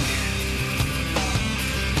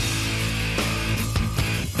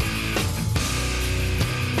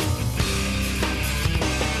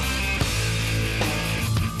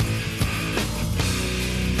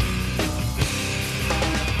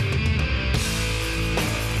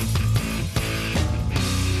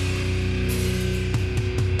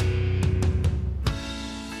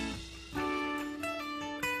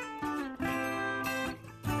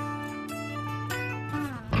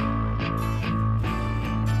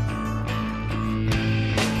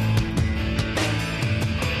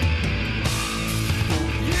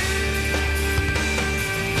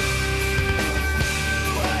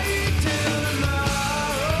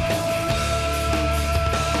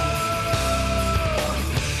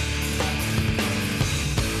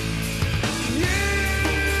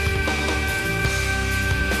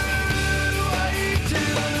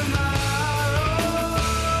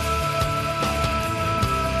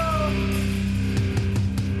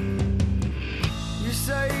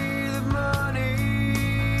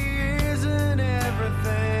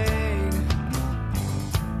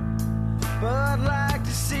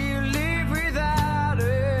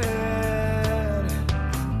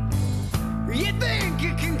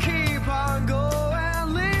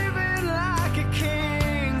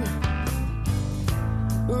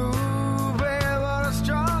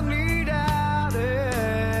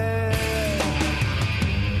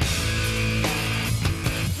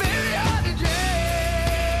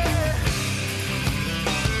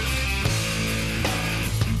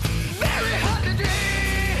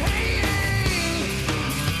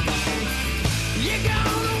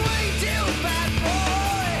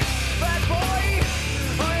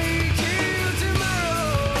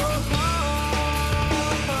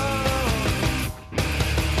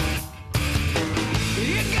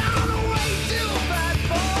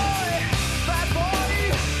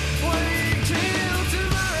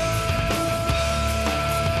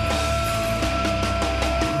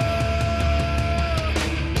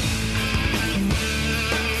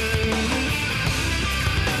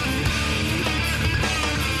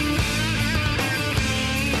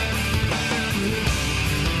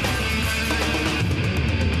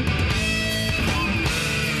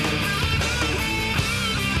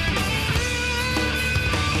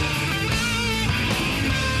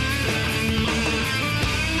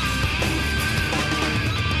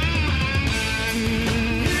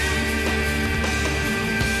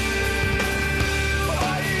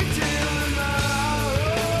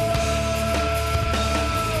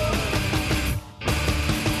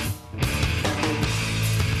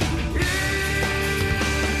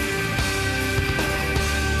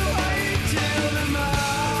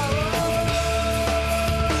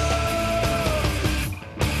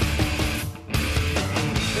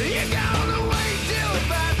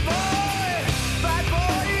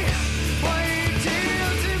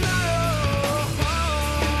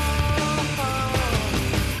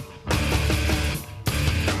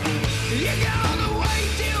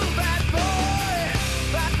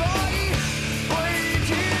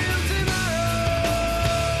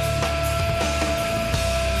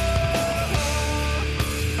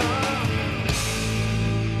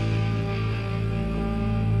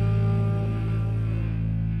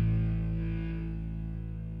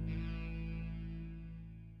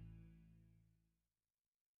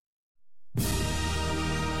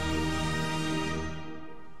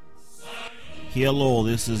 Hello,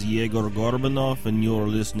 this is Yegor Gorbanov, and you're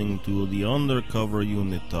listening to the Undercover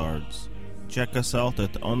Unitards. Check us out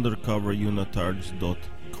at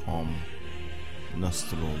undercoverunitards.com.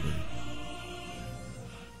 Nastroli.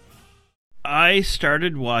 I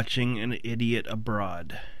started watching An Idiot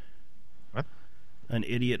Abroad. What? An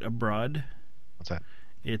Idiot Abroad. What's that?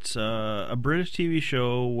 It's a British TV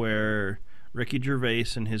show where Ricky Gervais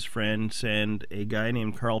and his friend send a guy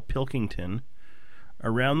named Carl Pilkington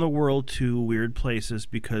around the world to weird places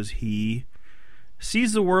because he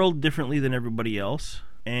sees the world differently than everybody else.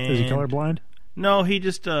 And Is he colorblind? No, he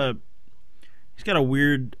just he's got a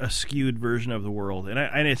weird, skewed version of the world,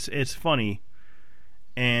 and it's funny,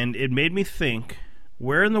 and it made me think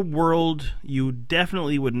where in the world you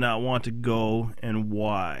definitely would not want to go and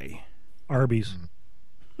why. Arby's.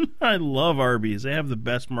 I love Arby's. They have the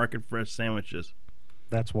best Market Fresh sandwiches.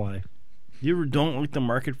 That's why. You ever don't like the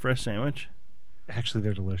Market Fresh sandwich? Actually,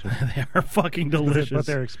 they're delicious. They are fucking delicious. But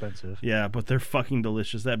they're expensive. Yeah, but they're fucking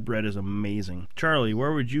delicious. That bread is amazing. Charlie,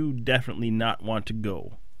 where would you definitely not want to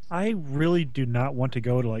go? I really do not want to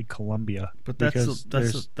go to like Colombia. But that's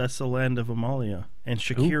the land of Amalia and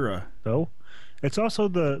Shakira. Though, it's also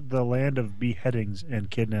the land of beheadings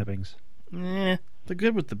and kidnappings. The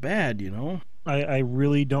good with the bad, you know. I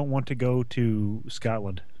really don't want to go to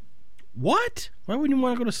Scotland. What? Why wouldn't you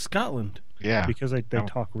want to go to Scotland? Yeah. Because they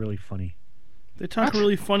talk really funny. They talk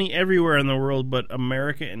really funny everywhere in the world, but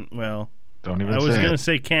America and, well, don't even I was say going to it.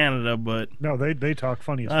 say Canada, but... No, they talk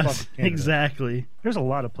funny as fuck in Canada. Exactly. There's a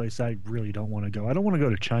lot of places I really don't want to go. I don't want to go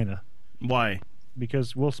to China. Why?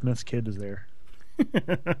 Because Will Smith's kid is there.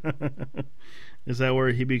 Is that where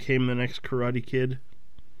he became the next Karate Kid?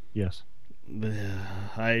 Yes.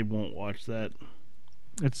 I won't watch that.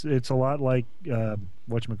 It's a lot like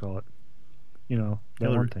whatchamacallit. You know, that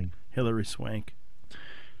one thing. Hillary Swank.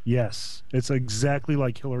 Yes. It's exactly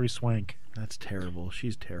like Hillary Swank. That's terrible.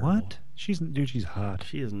 She's terrible. What? She's hot.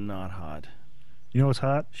 She is not hot. You know what's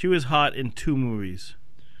hot? She was hot in 2 movies.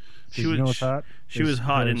 You know what's hot? She was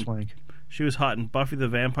hot Hillary in Swank. She was hot in Buffy the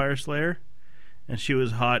Vampire Slayer, and she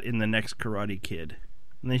was hot in the next Karate Kid.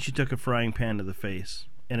 And then she took a frying pan to the face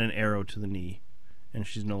and an arrow to the knee, and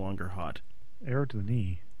she's no longer hot. Arrow to the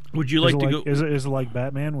knee. Would you like to go? Is it like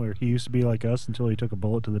Batman, where he used to be like us until he took a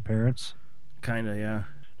bullet to the parents? Kinda, yeah.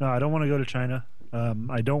 No, I don't want to go to China.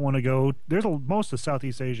 I don't want to go. There's most of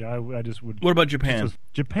Southeast Asia. I just would. What about Japan?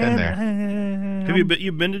 Japan. Have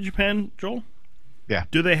you been to Japan, Joel? Yeah.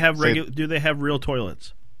 Do they have Do they have real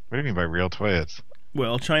toilets? What do you mean by real toilets?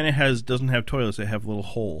 Well, China doesn't have toilets. They have little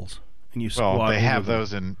holes, and you squat. Well, they have over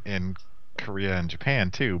those in Korea and Japan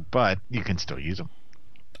too, but you can still use them.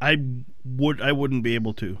 I wouldn't be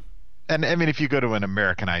able to. And I mean, if you go to an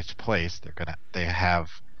Americanized place, they have,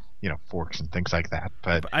 forks and things like that.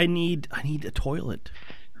 But I need a toilet.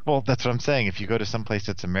 Well, that's what I'm saying. If you go to some place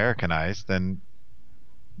that's Americanized, then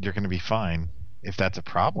you're going to be fine. If that's a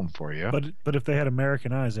problem for you. But if they had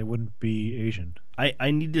American eyes, they wouldn't be Asian. I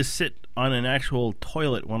need to sit on an actual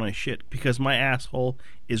toilet when I shit because my asshole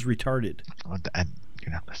is retarded. Well,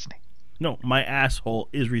 you're not listening. No, my asshole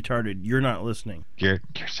is retarded. You're not listening. You're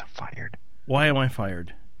so fired. Why am I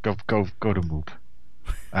fired? Go to Moop.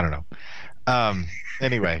 I don't know.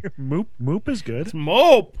 Anyway. Moop is good. It's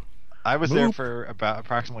Moop. I was there for about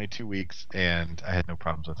approximately 2 weeks, and I had no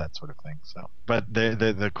problems with that sort of thing. So, but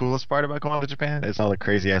the coolest part about going to Japan is all the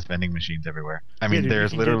crazy ass vending machines everywhere. I mean,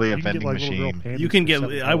 there's literally a vending machine. You can get.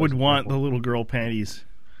 I would want the little girl panties.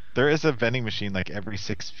 There is a vending machine like every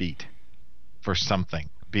 6 feet for something: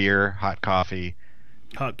 beer, hot coffee,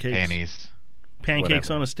 hot cakes, panties, pancakes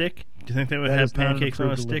whatever. on a stick. Do you think they would That have is not an pancakes on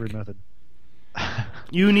a approved stick? delivery method.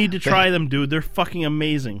 You need to try them, dude. They're fucking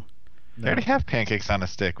amazing. They already have pancakes on a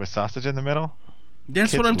stick with sausage in the middle.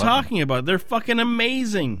 That's what I'm talking about. They're fucking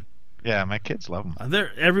amazing. Yeah, my kids love them.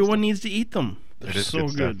 Everyone needs to eat them. They're is so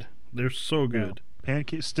good good. stuff. They're so good.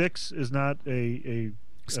 Pancake sticks is not a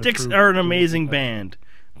Sticks approved are an delivery amazing method. band.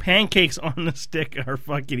 Pancakes on the stick are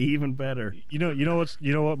fucking even better. You know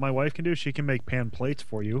what my wife can do? She can make pan plates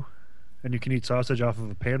for you, and you can eat sausage off of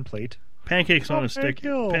a pan plate. Pancakes on a stick. thank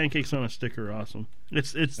you. Pancakes on a stick are awesome.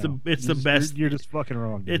 It's the You're best. You're just fucking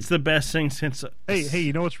wrong. Dude. It's the best thing since. Hey,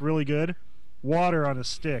 you know what's really good? Water on a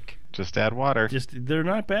stick. Just add water. They're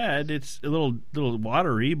not bad. It's a little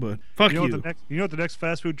watery, but fuck you. You know what the next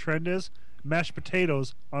fast food trend is? Mashed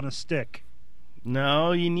potatoes on a stick.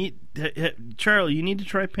 No, you need Charlie. You need to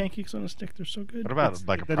try pancakes on a stick. They're so good. What about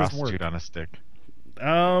like a that doesn't prostitute work. on a stick?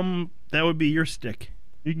 That would be your stick.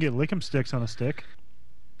 You can get lick'em sticks on a stick.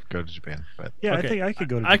 Go to Japan, but Yeah, Okay. I think I could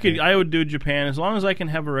go to Japan. I would do Japan as long as I can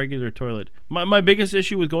have a regular toilet. My biggest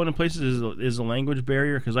issue with going to places is the language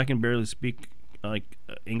barrier because I can barely speak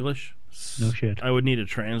English. No shit. I would need a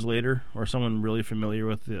translator or someone really familiar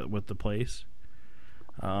with the place.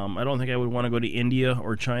 I don't think I would want to go to India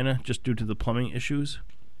or China just due to the plumbing issues.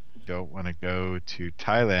 Don't want to go to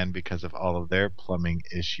Thailand because of all of their plumbing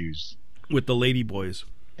issues. With the ladyboys.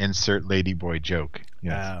 Insert ladyboy joke.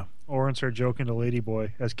 Yes. Yeah. Or insert joke into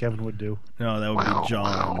Ladyboy, as Kevin would do. No, that would be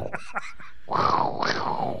John.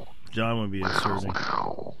 John would be inserting.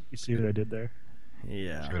 You see what I did there?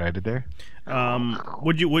 Yeah. See what I did there?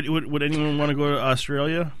 Would anyone want to go to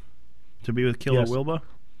Australia to be with Killa Wilba?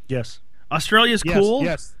 Yes. Australia's cool.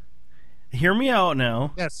 Yes. Hear me out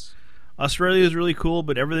now. Yes. Australia is really cool,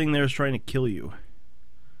 but everything there is trying to kill you.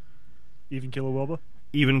 Even Killa Wilba?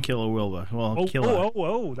 Even Killa Wilba. Well, Killa.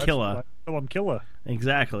 That's Killa. Oh, I'm Killa.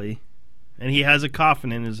 Exactly. And he has a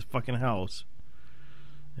coffin in his fucking house.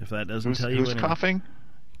 If that doesn't tell you who's anything. coughing?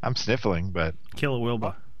 I'm sniffling, but... Killa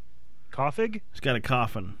Wilba. Coughing? He's got a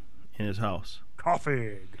coffin in his house.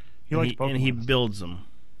 Coughing. And he builds them.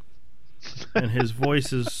 And his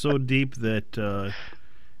voice is so deep that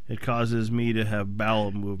it causes me to have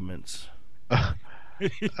bowel movements. Killa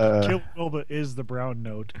Wilba is the brown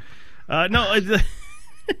note. No,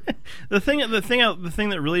 the thing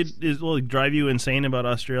that really will drive you insane about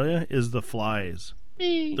Australia is the flies.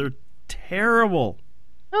 They're terrible.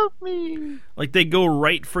 Help me. Like they go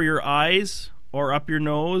right for your eyes or up your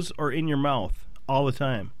nose or in your mouth all the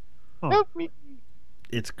time. Help me.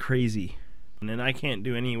 It's crazy. And then I can't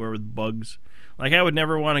do anywhere with bugs. Like I would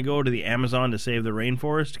never want to go to the Amazon to save the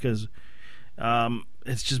rainforest because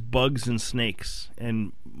it's just bugs and snakes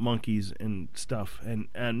and monkeys and stuff. And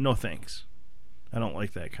no thanks. I don't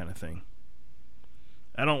like that kind of thing.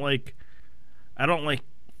 I don't like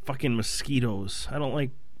fucking mosquitoes. I don't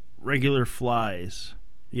like regular flies.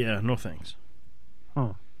 Yeah, no thanks.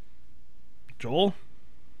 Huh. Joel?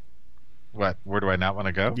 What? Where do I not want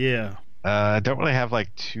to go? Yeah. I don't really have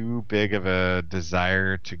like too big of a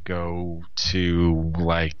desire to go to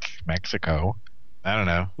like Mexico. I don't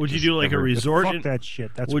know. Would you do like a resort? Fuck that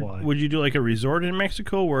shit. That's why. Would you do like a resort in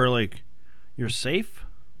Mexico where like you're safe?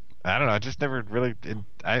 I don't know. It just never really.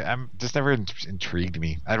 I'm just never intrigued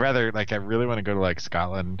me. I'd rather like I really want to go to like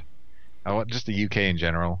Scotland. I want just the UK in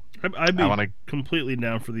general. I'd be completely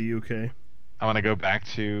down for the UK. I want to go back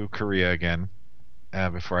to Korea again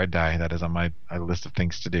before I die. That is on my list of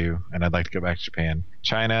things to do, and I'd like to go back to Japan.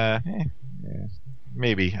 China,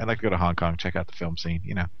 maybe. I'd like to go to Hong Kong, check out the film scene.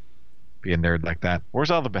 You know, be a nerd like that.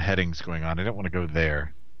 Where's all the beheadings going on? I don't want to go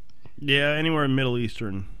there. Yeah, anywhere in Middle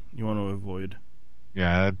Eastern you want to avoid.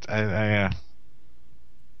 Yeah,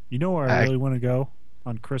 You know where I really want to go?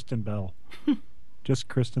 On Kristen Bell. Just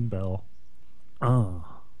Kristen Bell. Oh.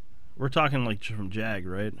 We're talking like from Jag,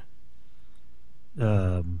 right?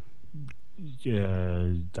 Yeah.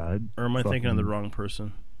 Or am I thinking of the wrong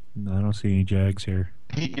person? No, I don't see any Jags here.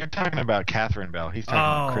 You're talking about Catherine Bell. He's talking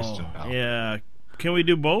about Kristen Bell. Yeah. Can we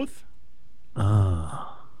do both?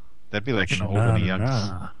 That'd be like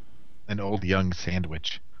an old young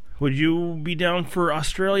sandwich. Would you be down for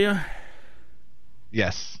Australia?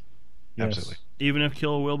 Yes. Absolutely. Even if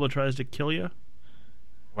Killa Wilba tries to kill you?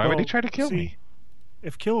 Why would he try to kill me?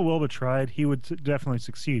 If Killa Wilba tried, he would definitely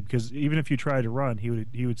succeed. Because even if you tried to run, he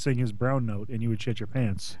would sing his brown note, and you would shit your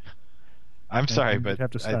pants. I'm sorry, you'd but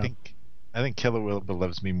have to stop. I think Killa Wilba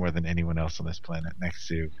loves me more than anyone else on this planet, next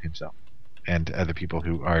to himself and other people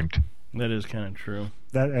who aren't. That is kind of true.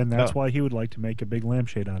 That's why he would like to make a big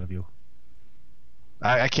lampshade out of you.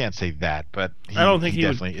 I can't say that, but I don't think he he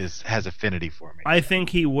definitely has affinity for me. I think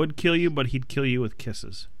he would kill you, but he'd kill you with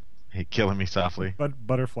kisses. He'd killing me softly. But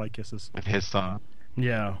butterfly kisses. With his song.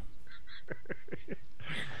 Yeah.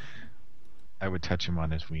 I would touch him on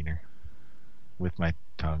his wiener with my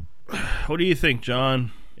tongue. What do you think,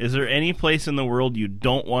 John? Is there any place in the world you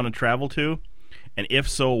don't want to travel to? And if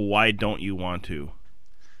so, why don't you want to?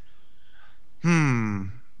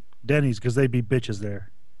 Denny's, because they'd be bitches there.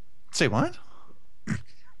 Say what?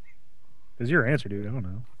 Is your answer, dude? I don't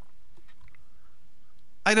know.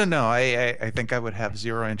 I don't know. I think I would have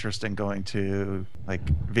zero interest in going to like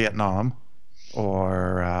Vietnam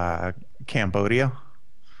or Cambodia.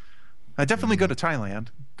 I definitely go to Thailand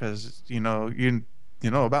because you know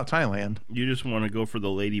about Thailand. You just want to go for the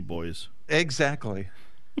lady boys. Exactly.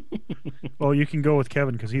 Well, you can go with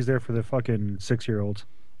Kevin because he's there for the fucking 6-year-olds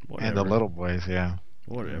and the little boys. Yeah.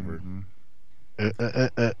 Whatever.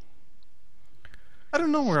 I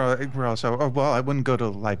don't know where else. Well, I wouldn't go to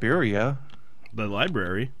Liberia. The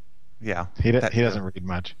library. Yeah. He doesn't read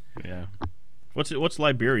much. Yeah. What's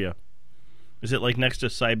Liberia? Is it like next to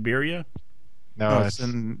Siberia? No, it's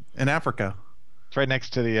in Africa. It's right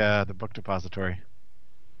next to the book depository.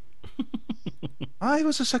 I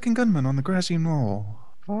was a second gunman on the grassy knoll.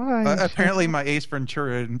 Apparently, my Ace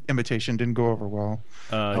Ventura imitation didn't go over well.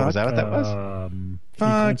 Was that what that was?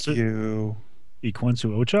 Fuck you.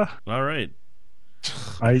 Iquensu Ocha? All right.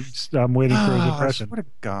 I'm waiting for his impression. What a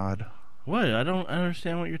god. What? I don't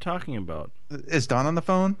understand what you're talking about. Is Don on the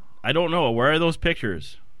phone? I don't know. Where are those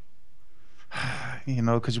pictures? You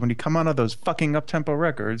know, because when you come out of those fucking up-tempo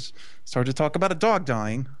records, it's hard to talk about a dog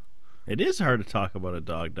dying. It is hard to talk about a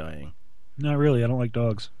dog dying. Not really. I don't like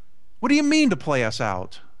dogs. What do you mean to play us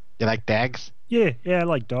out? You like dags? Yeah, I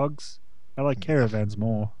like dogs. I like caravans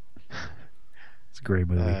more. It's a great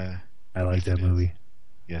movie. I like that movie.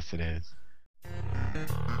 Yes, it is.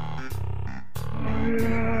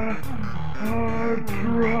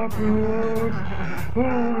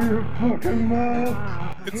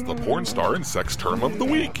 It's the porn star and sex term of the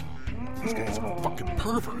week. These guys are fucking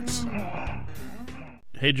perverts.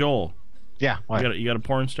 Hey, Joel. Yeah, what? You got a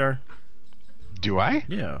porn star? Do I?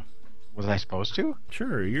 Yeah. Was I supposed to?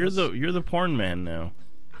 Sure. You're the porn man now.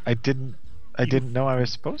 I didn't know I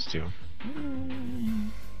was supposed to.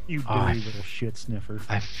 You dirty little shit sniffer.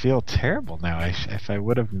 I feel terrible now. If I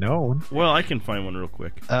would have known. Well, I can find one real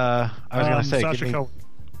quick. I was gonna say Sasha Cohen.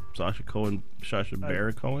 Sasha Cohen, Sasha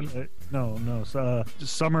Baron Cohen. No.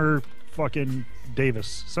 Summer fucking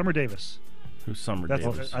Davis. Summer Davis. Who's Summer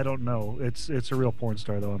Davis? I don't know. It's a real porn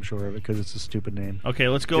star though. I'm sure of it because it's a stupid name. Okay,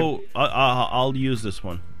 let's go. I'll use this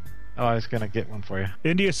one. Oh, I was gonna get one for you.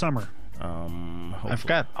 India Summer. I've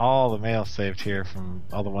got all the mail saved here from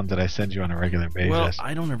all the ones that I send you on a regular basis. Well,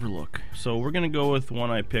 I don't ever look. So we're going to go with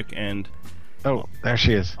one I pick, and... Oh, there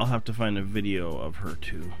she is. I'll have to find a video of her,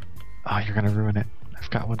 too. Oh, you're going to ruin it.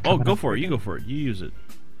 I've got one Oh, go for it. You go for it. You use it.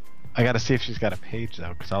 I got to see if she's got a page, though,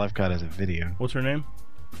 because all I've got is a video. What's her name?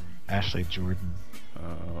 Ashley Jordan.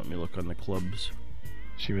 Let me look on the clubs.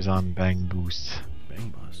 She was on Bang Boost. Bang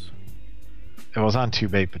Bus. It was on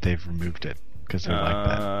 2Bait, but they've removed it. Because they like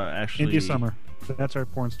that. Actually, India Summer. That's our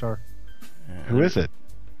porn star. Who is it?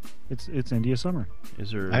 It's India Summer.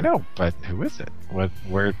 Is there? I know, but who is it?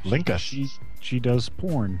 Where link us? She does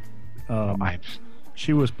porn.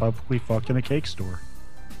 She was publicly fucked in a cake store.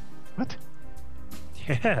 What?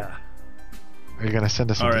 Yeah. Are you gonna send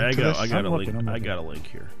us a All link right, to this? I got a link. I got a link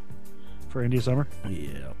here for India Summer.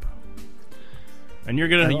 Yep. And you're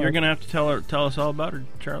gonna have to tell us all about her,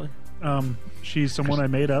 Charlie. She's someone I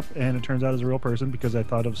made up, and it turns out is a real person because I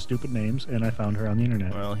thought of stupid names, and I found her on the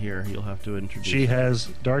internet. Well, here, you'll have to introduce She her. has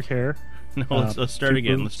dark hair. No, let's start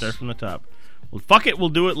again. Let's start from the top. Well, fuck it, we'll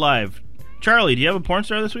do it live. Charlie, do you have a porn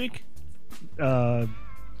star this week?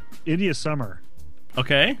 India Summer.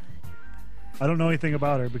 Okay. I don't know anything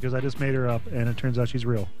about her because I just made her up, and it turns out she's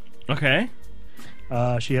real. Okay.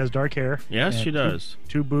 She has dark hair. Yes, she does.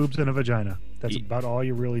 Two boobs and a vagina. That's about all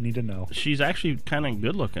you really need to know. She's actually kind of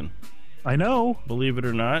good looking. I know. Believe it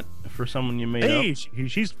or not, for someone you made Hey, up.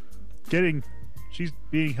 she's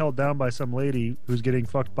being held down by some lady who's getting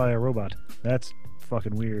fucked by a robot. That's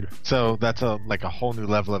fucking weird. So that's like a whole new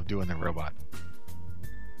level of doing the robot.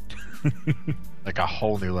 Like a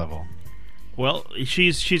whole new level. Well,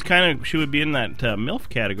 she would be in that MILF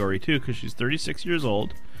category too because she's 36 years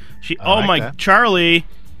old. Charlie.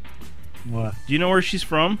 What? Do you know where she's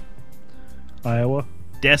from? Iowa.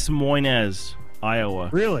 Des Moines, Iowa.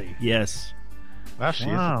 Really? Yes.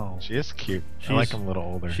 Wow, she is cute. I like them a little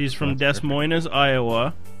older. She's from Des Moines,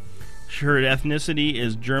 Iowa. Her ethnicity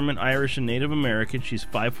is German, Irish, and Native American. She's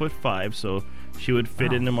 5'5", so she would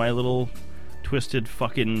fit into my little twisted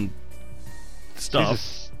fucking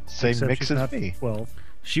stuff. Same mix as me. Well,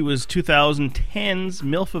 she was 2010's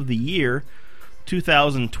MILF of the Year,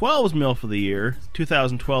 2012's MILF of the Year,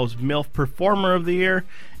 2012's MILF Performer of the Year,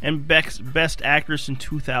 and Best Actress in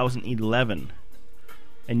 2011.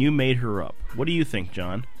 And you made her up. What do you think,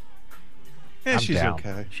 John? Yeah, she's down.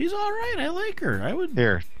 okay. She's all right. I like her. I would.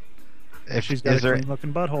 Here, if she's got a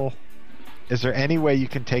clean-looking butthole. Is there any way you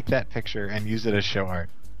can take that picture and use it as show art?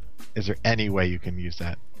 Is there any way you can use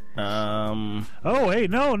that? Oh, hey,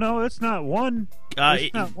 no, it's not one.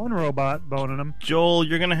 It's not one robot boning him. Joel,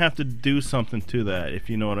 you're gonna have to do something to that, if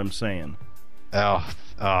you know what I'm saying. Hey,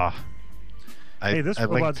 this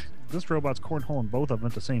robot's cornholing both of them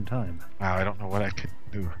at the same time. Wow, I don't know what I could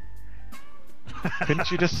do.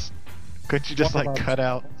 Couldn't you just like cut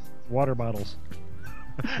out water bottles?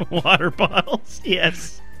 Water bottles,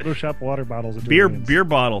 yes. Photoshop water bottles. Into beer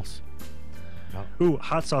bottles. No. Ooh,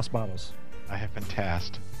 hot sauce bottles. I have been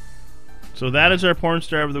tasked. So that is our porn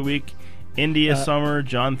star of the week. India Summer.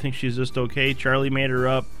 John thinks she's just okay. Charlie made her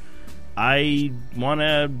up. I want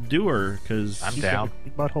to do her because I'm down.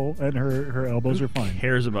 Butthole and her elbows are fine. Who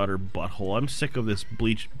cares about her butthole? I'm sick of this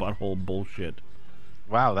bleached butthole bullshit.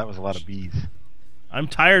 Wow, that was a lot of bees. I'm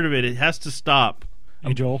tired of it. It has to stop.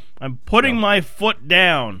 Hey, Joel. I'm putting my foot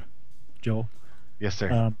down. Joel. Yes,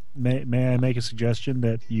 sir. May I make a suggestion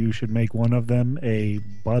that you should make one of them a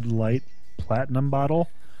Bud Light Platinum bottle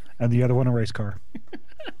and the other one a race car?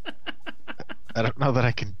 I don't know that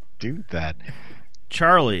I can do that.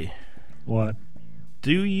 Charlie. What?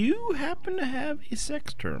 Do you happen to have a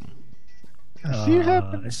sex term?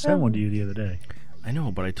 I sent one to you the other day. I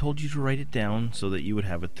know, but I told you to write it down so that you would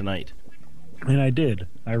have it tonight. And I did.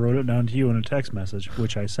 I wrote it down to you in a text message,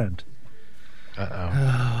 which I sent.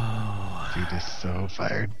 Uh-oh. Dude is so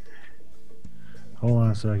fired. Hold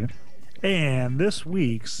on a second. And this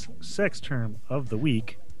week's sex term of the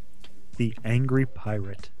week, the angry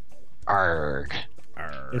pirate. Arrgh.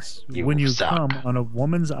 It's when you come on a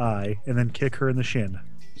woman's eye and then kick her in the shin.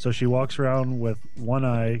 So she walks around with one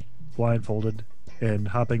eye blindfolded and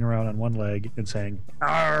hopping around on one leg and saying,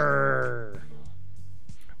 "Arrgh."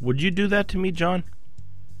 Would you do that to me, John?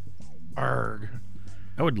 Arrgh.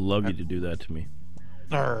 I would love you to do that to me.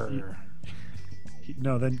 Arrgh.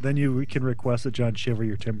 No, then you can request that John shiver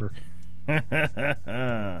your timber.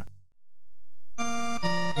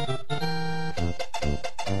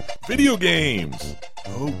 Video games!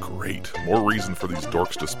 Oh, great. More reason for these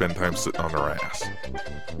dorks to spend time sitting on their ass.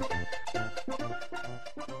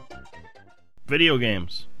 Video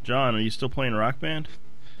games. John, are you still playing Rock Band?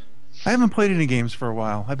 I haven't played any games for a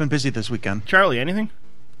while. I've been busy this weekend. Charlie, anything?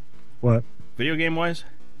 What? Video game-wise?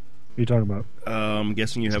 What are you talking about? I'm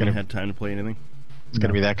guessing you haven't had time to play anything? It's going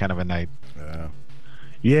to be that kind of a night.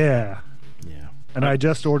 Yeah. Yeah. And I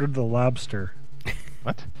just ordered the lobster.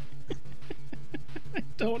 What? I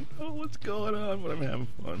don't know what's going on, but I'm having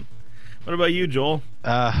fun. What about you, Joel?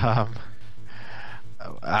 I've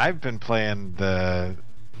been playing the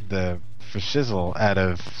shizzle out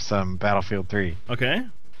of some Battlefield 3. Okay.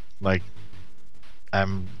 Like,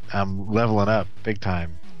 I'm leveling up big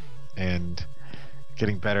time and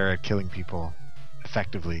getting better at killing people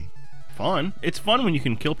effectively. Fun. It's fun when you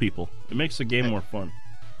can kill people. It makes the game more fun.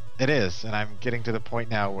 It is, and I'm getting to the point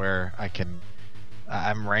now where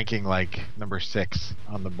I'm ranking like number 6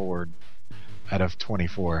 on the board out of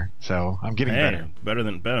 24. So I'm getting better. Better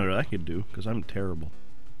than I could do, because I'm terrible.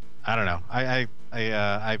 I don't know.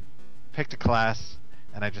 I picked a class,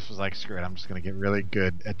 and I just was like, screw it. I'm just going to get really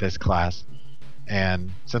good at this class.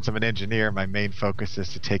 And since I'm an engineer, my main focus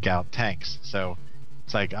is to take out tanks. So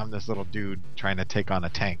it's like I'm this little dude trying to take on a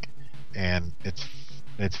tank, and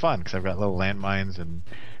it's fun because I've got little landmines and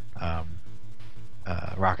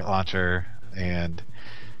rocket launcher and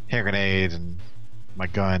hand grenades and my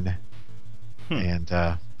gun. And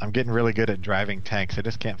I'm getting really good at driving tanks. I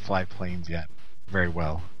just can't fly planes yet very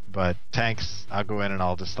well. But tanks, I'll go in and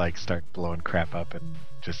I'll just like start blowing crap up and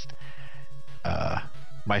just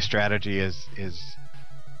my strategy is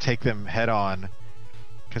take them head on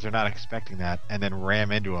because they're not expecting that, and then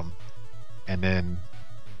ram into them, and then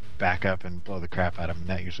back up and blow the crap out of them, and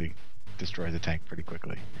that usually destroys the tank pretty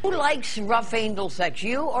quickly. Who likes rough anal sex,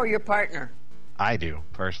 you or your partner? I do,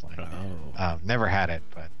 personally. Never had it,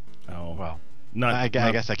 but well, I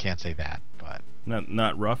guess I can't say that, but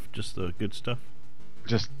not rough, just the good stuff.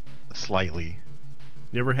 Just slightly.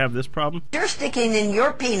 You ever have this problem? You're sticking in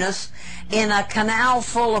your penis in a canal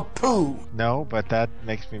full of poo. No, but that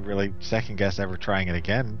makes me really second guess ever trying it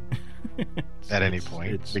again at any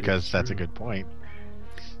point, because that's a good point.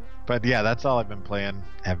 But yeah, that's all I've been playing.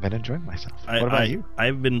 I've been enjoying myself. What about you?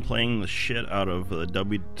 I've been playing the shit out of the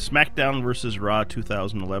SmackDown vs. Raw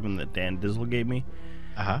 2011 that Dan Dizzle gave me.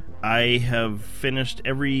 I have finished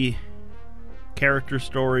every character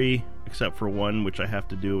story except for one, which I have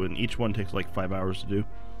to do, and each one takes like 5 hours to do.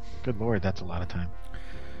 Good lord, that's a lot of time.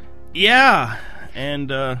 Yeah, and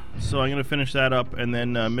so I'm going to finish that up, and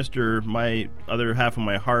then my other half of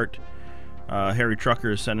my heart, Harry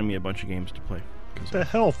Trucker, is sending me a bunch of games to play. What the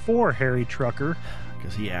hell for, Harry Trucker?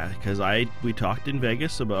 Because we talked in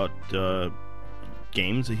Vegas about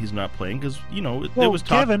games that he's not playing, because it was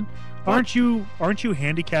Kevin, aren't you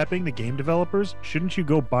handicapping the game developers? Shouldn't you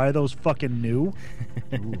go buy those fucking new?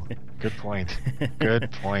 Ooh, good point. Good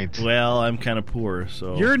point. Well, I'm kind of poor,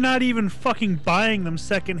 so you're not even fucking buying them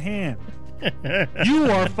secondhand.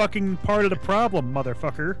 You are fucking part of the problem,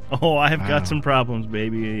 motherfucker. Oh, I've got some problems,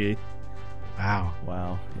 baby.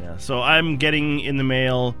 Wow. Yeah. So I'm getting in the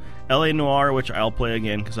mail L.A. Noire, which I'll play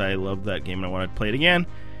again because I love that game and I want to play it again,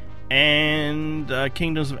 and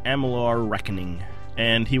Kingdoms of Amalur Reckoning.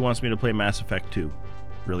 And he wants me to play Mass Effect 2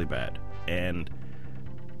 really bad. And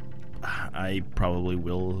I probably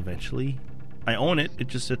will eventually. I own it. It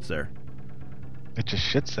just sits there. It just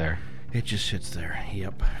sits there? It just sits there.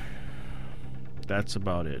 Yep. That's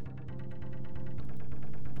about it.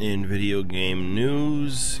 In video game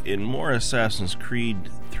news, in more Assassin's Creed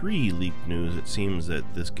 3 leaked news, it seems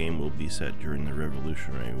that this game will be set during the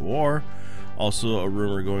Revolutionary War. Also, a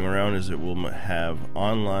rumor going around is it will have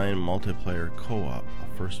online multiplayer co-op,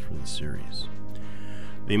 a first for the series.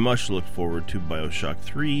 The much looked forward to BioShock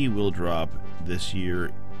 3 will drop this year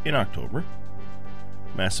in October.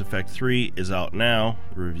 Mass Effect 3 is out now.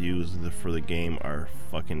 The reviews for the game are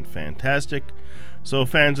fucking fantastic. So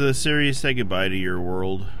fans of the series, say goodbye to your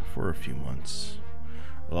world for a few months.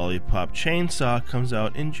 Lollipop Chainsaw comes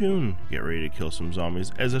out in June. Get ready to kill some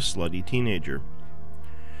zombies as a slutty teenager.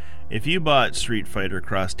 If you bought Street Fighter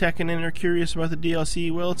Cross Tekken and are curious about the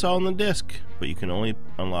DLC, well, it's all on the disc, but you can only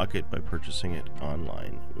unlock it by purchasing it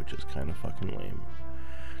online, which is kind of fucking lame.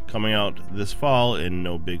 Coming out this fall in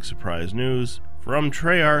no big surprise news, from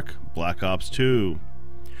Treyarch, Black Ops 2.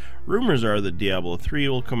 Rumors are that Diablo 3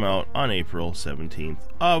 will come out on April 17th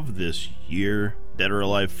of this year. Dead or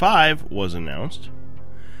Alive 5 was announced.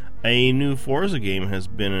 A new Forza game has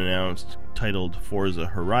been announced titled Forza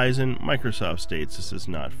Horizon. Microsoft states this is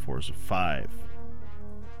not Forza 5.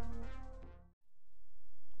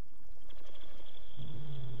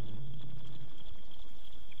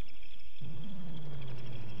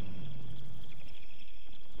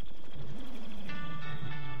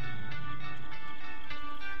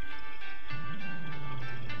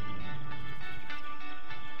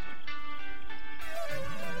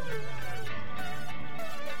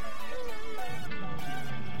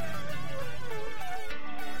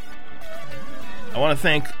 I want to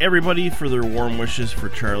thank everybody for their warm wishes for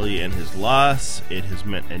Charlie and his loss. It has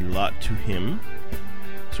meant a lot to him.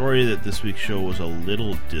 Sorry that this week's show was a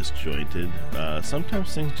little disjointed.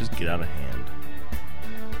 Sometimes things just get out of hand.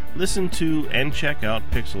 Listen to and check out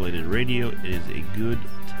Pixelated Radio. It is a good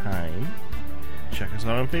time. Check us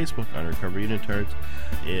out on Facebook, Undercover Unitards.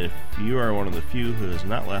 If you are one of the few who has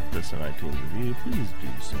not left us an iTunes review, please do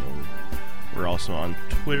so. We're also on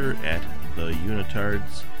Twitter at The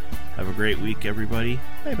Unitards. Have a great week, everybody.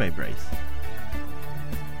 Bye-bye, Bryce.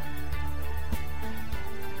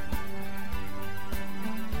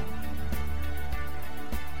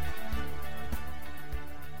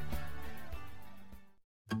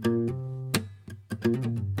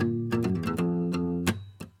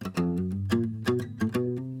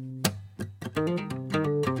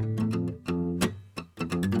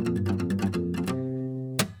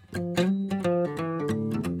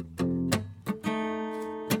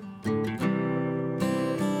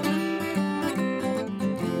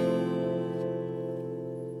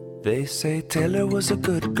 They say Taylor was a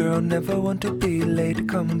good girl, never one to be late,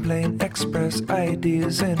 complain, express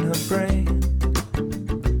ideas in her brain.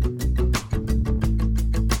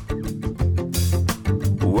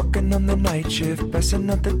 Working on the night shift, passing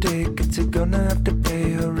out the tickets, you're gonna have to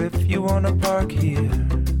pay her if you wanna park here.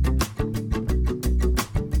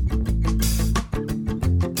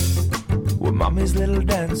 Well, mommy's little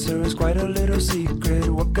dancer is quite a little secret,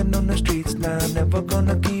 walking on the streets now, never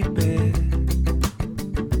gonna keep it.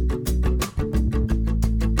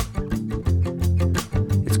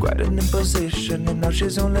 Quite an imposition, and now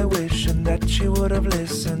she's only wishing that she would have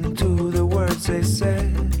listened to the words they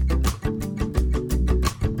said.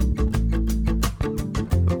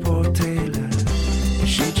 Poor Taylor,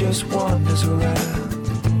 she just wanders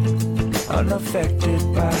around, unaffected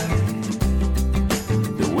by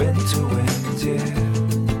the winter winds, yeah.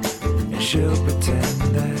 And she'll pretend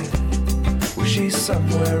that, well, she's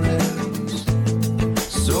somewhere else,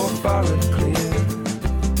 so far and clear,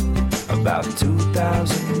 about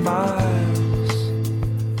 2,000 miles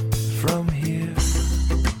from here.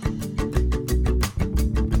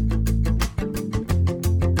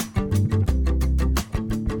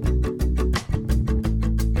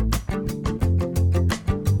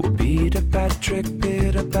 Well, Peter Patrick,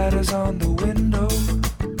 Peter Patter's on the window,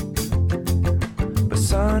 but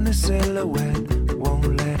sunny silhouette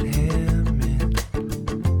won't let him in.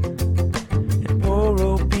 And poor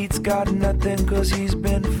old Pete's got nothing 'cause he's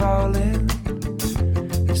been falling.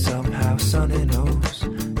 And somehow Sonny knows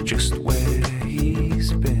just where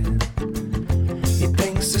he's been. He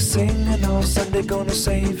thinks of singing on Sunday, gonna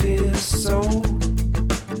save his soul.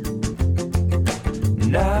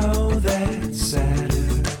 Now that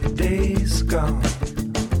Saturday's gone,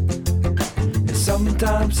 and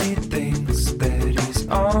sometimes he thinks that he's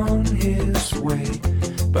on his way,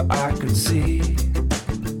 but I could see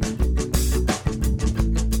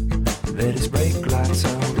that his brake lights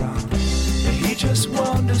are on, and he just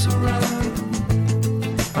wanders around,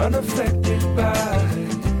 unaffected by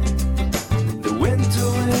the winter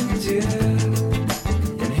winds, yeah.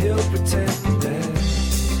 And he'll pretend that,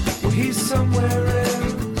 well, he's somewhere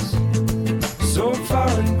else, so so far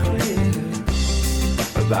and clear,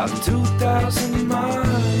 about 2,000 miles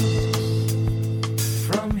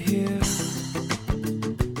from here.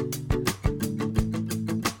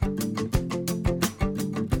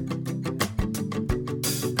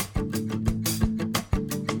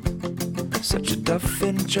 Such a tough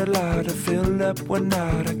enchilada filled up with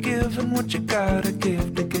nada, giving what you gotta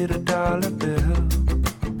give to get a dollar bill.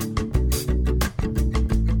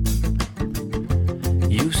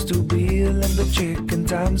 Used to be a limber chick, and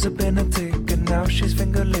times have been a tick, and now she's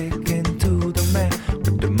finger licking to the man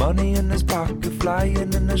with the money in his pocket,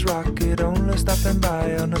 flying in his rocket, only stopping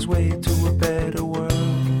by on his way to a better world.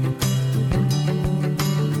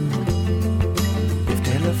 If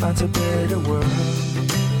Taylor finds a better world,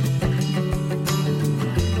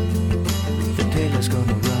 Taylor's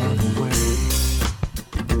gonna run away.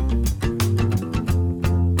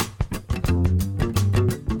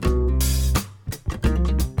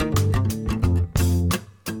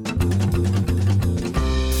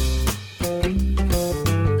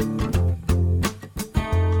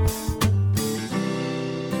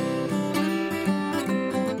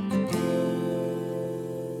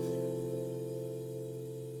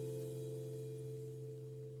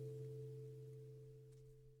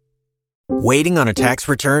 Waiting on a tax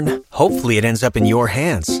return? Hopefully it ends up in your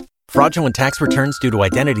hands. Fraudulent tax returns due to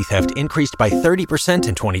identity theft increased by 30%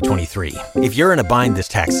 in 2023. If you're in a bind this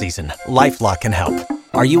tax season, LifeLock can help.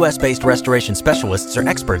 Our U.S.-based restoration specialists are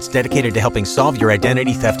experts dedicated to helping solve your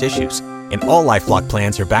identity theft issues. And all LifeLock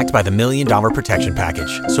plans are backed by the $1 Million Protection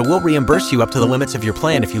Package. So we'll reimburse you up to the limits of your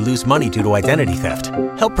plan if you lose money due to identity theft.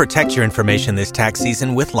 Help protect your information this tax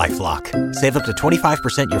season with LifeLock. Save up to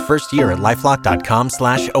 25% your first year at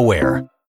LifeLock.com/aware.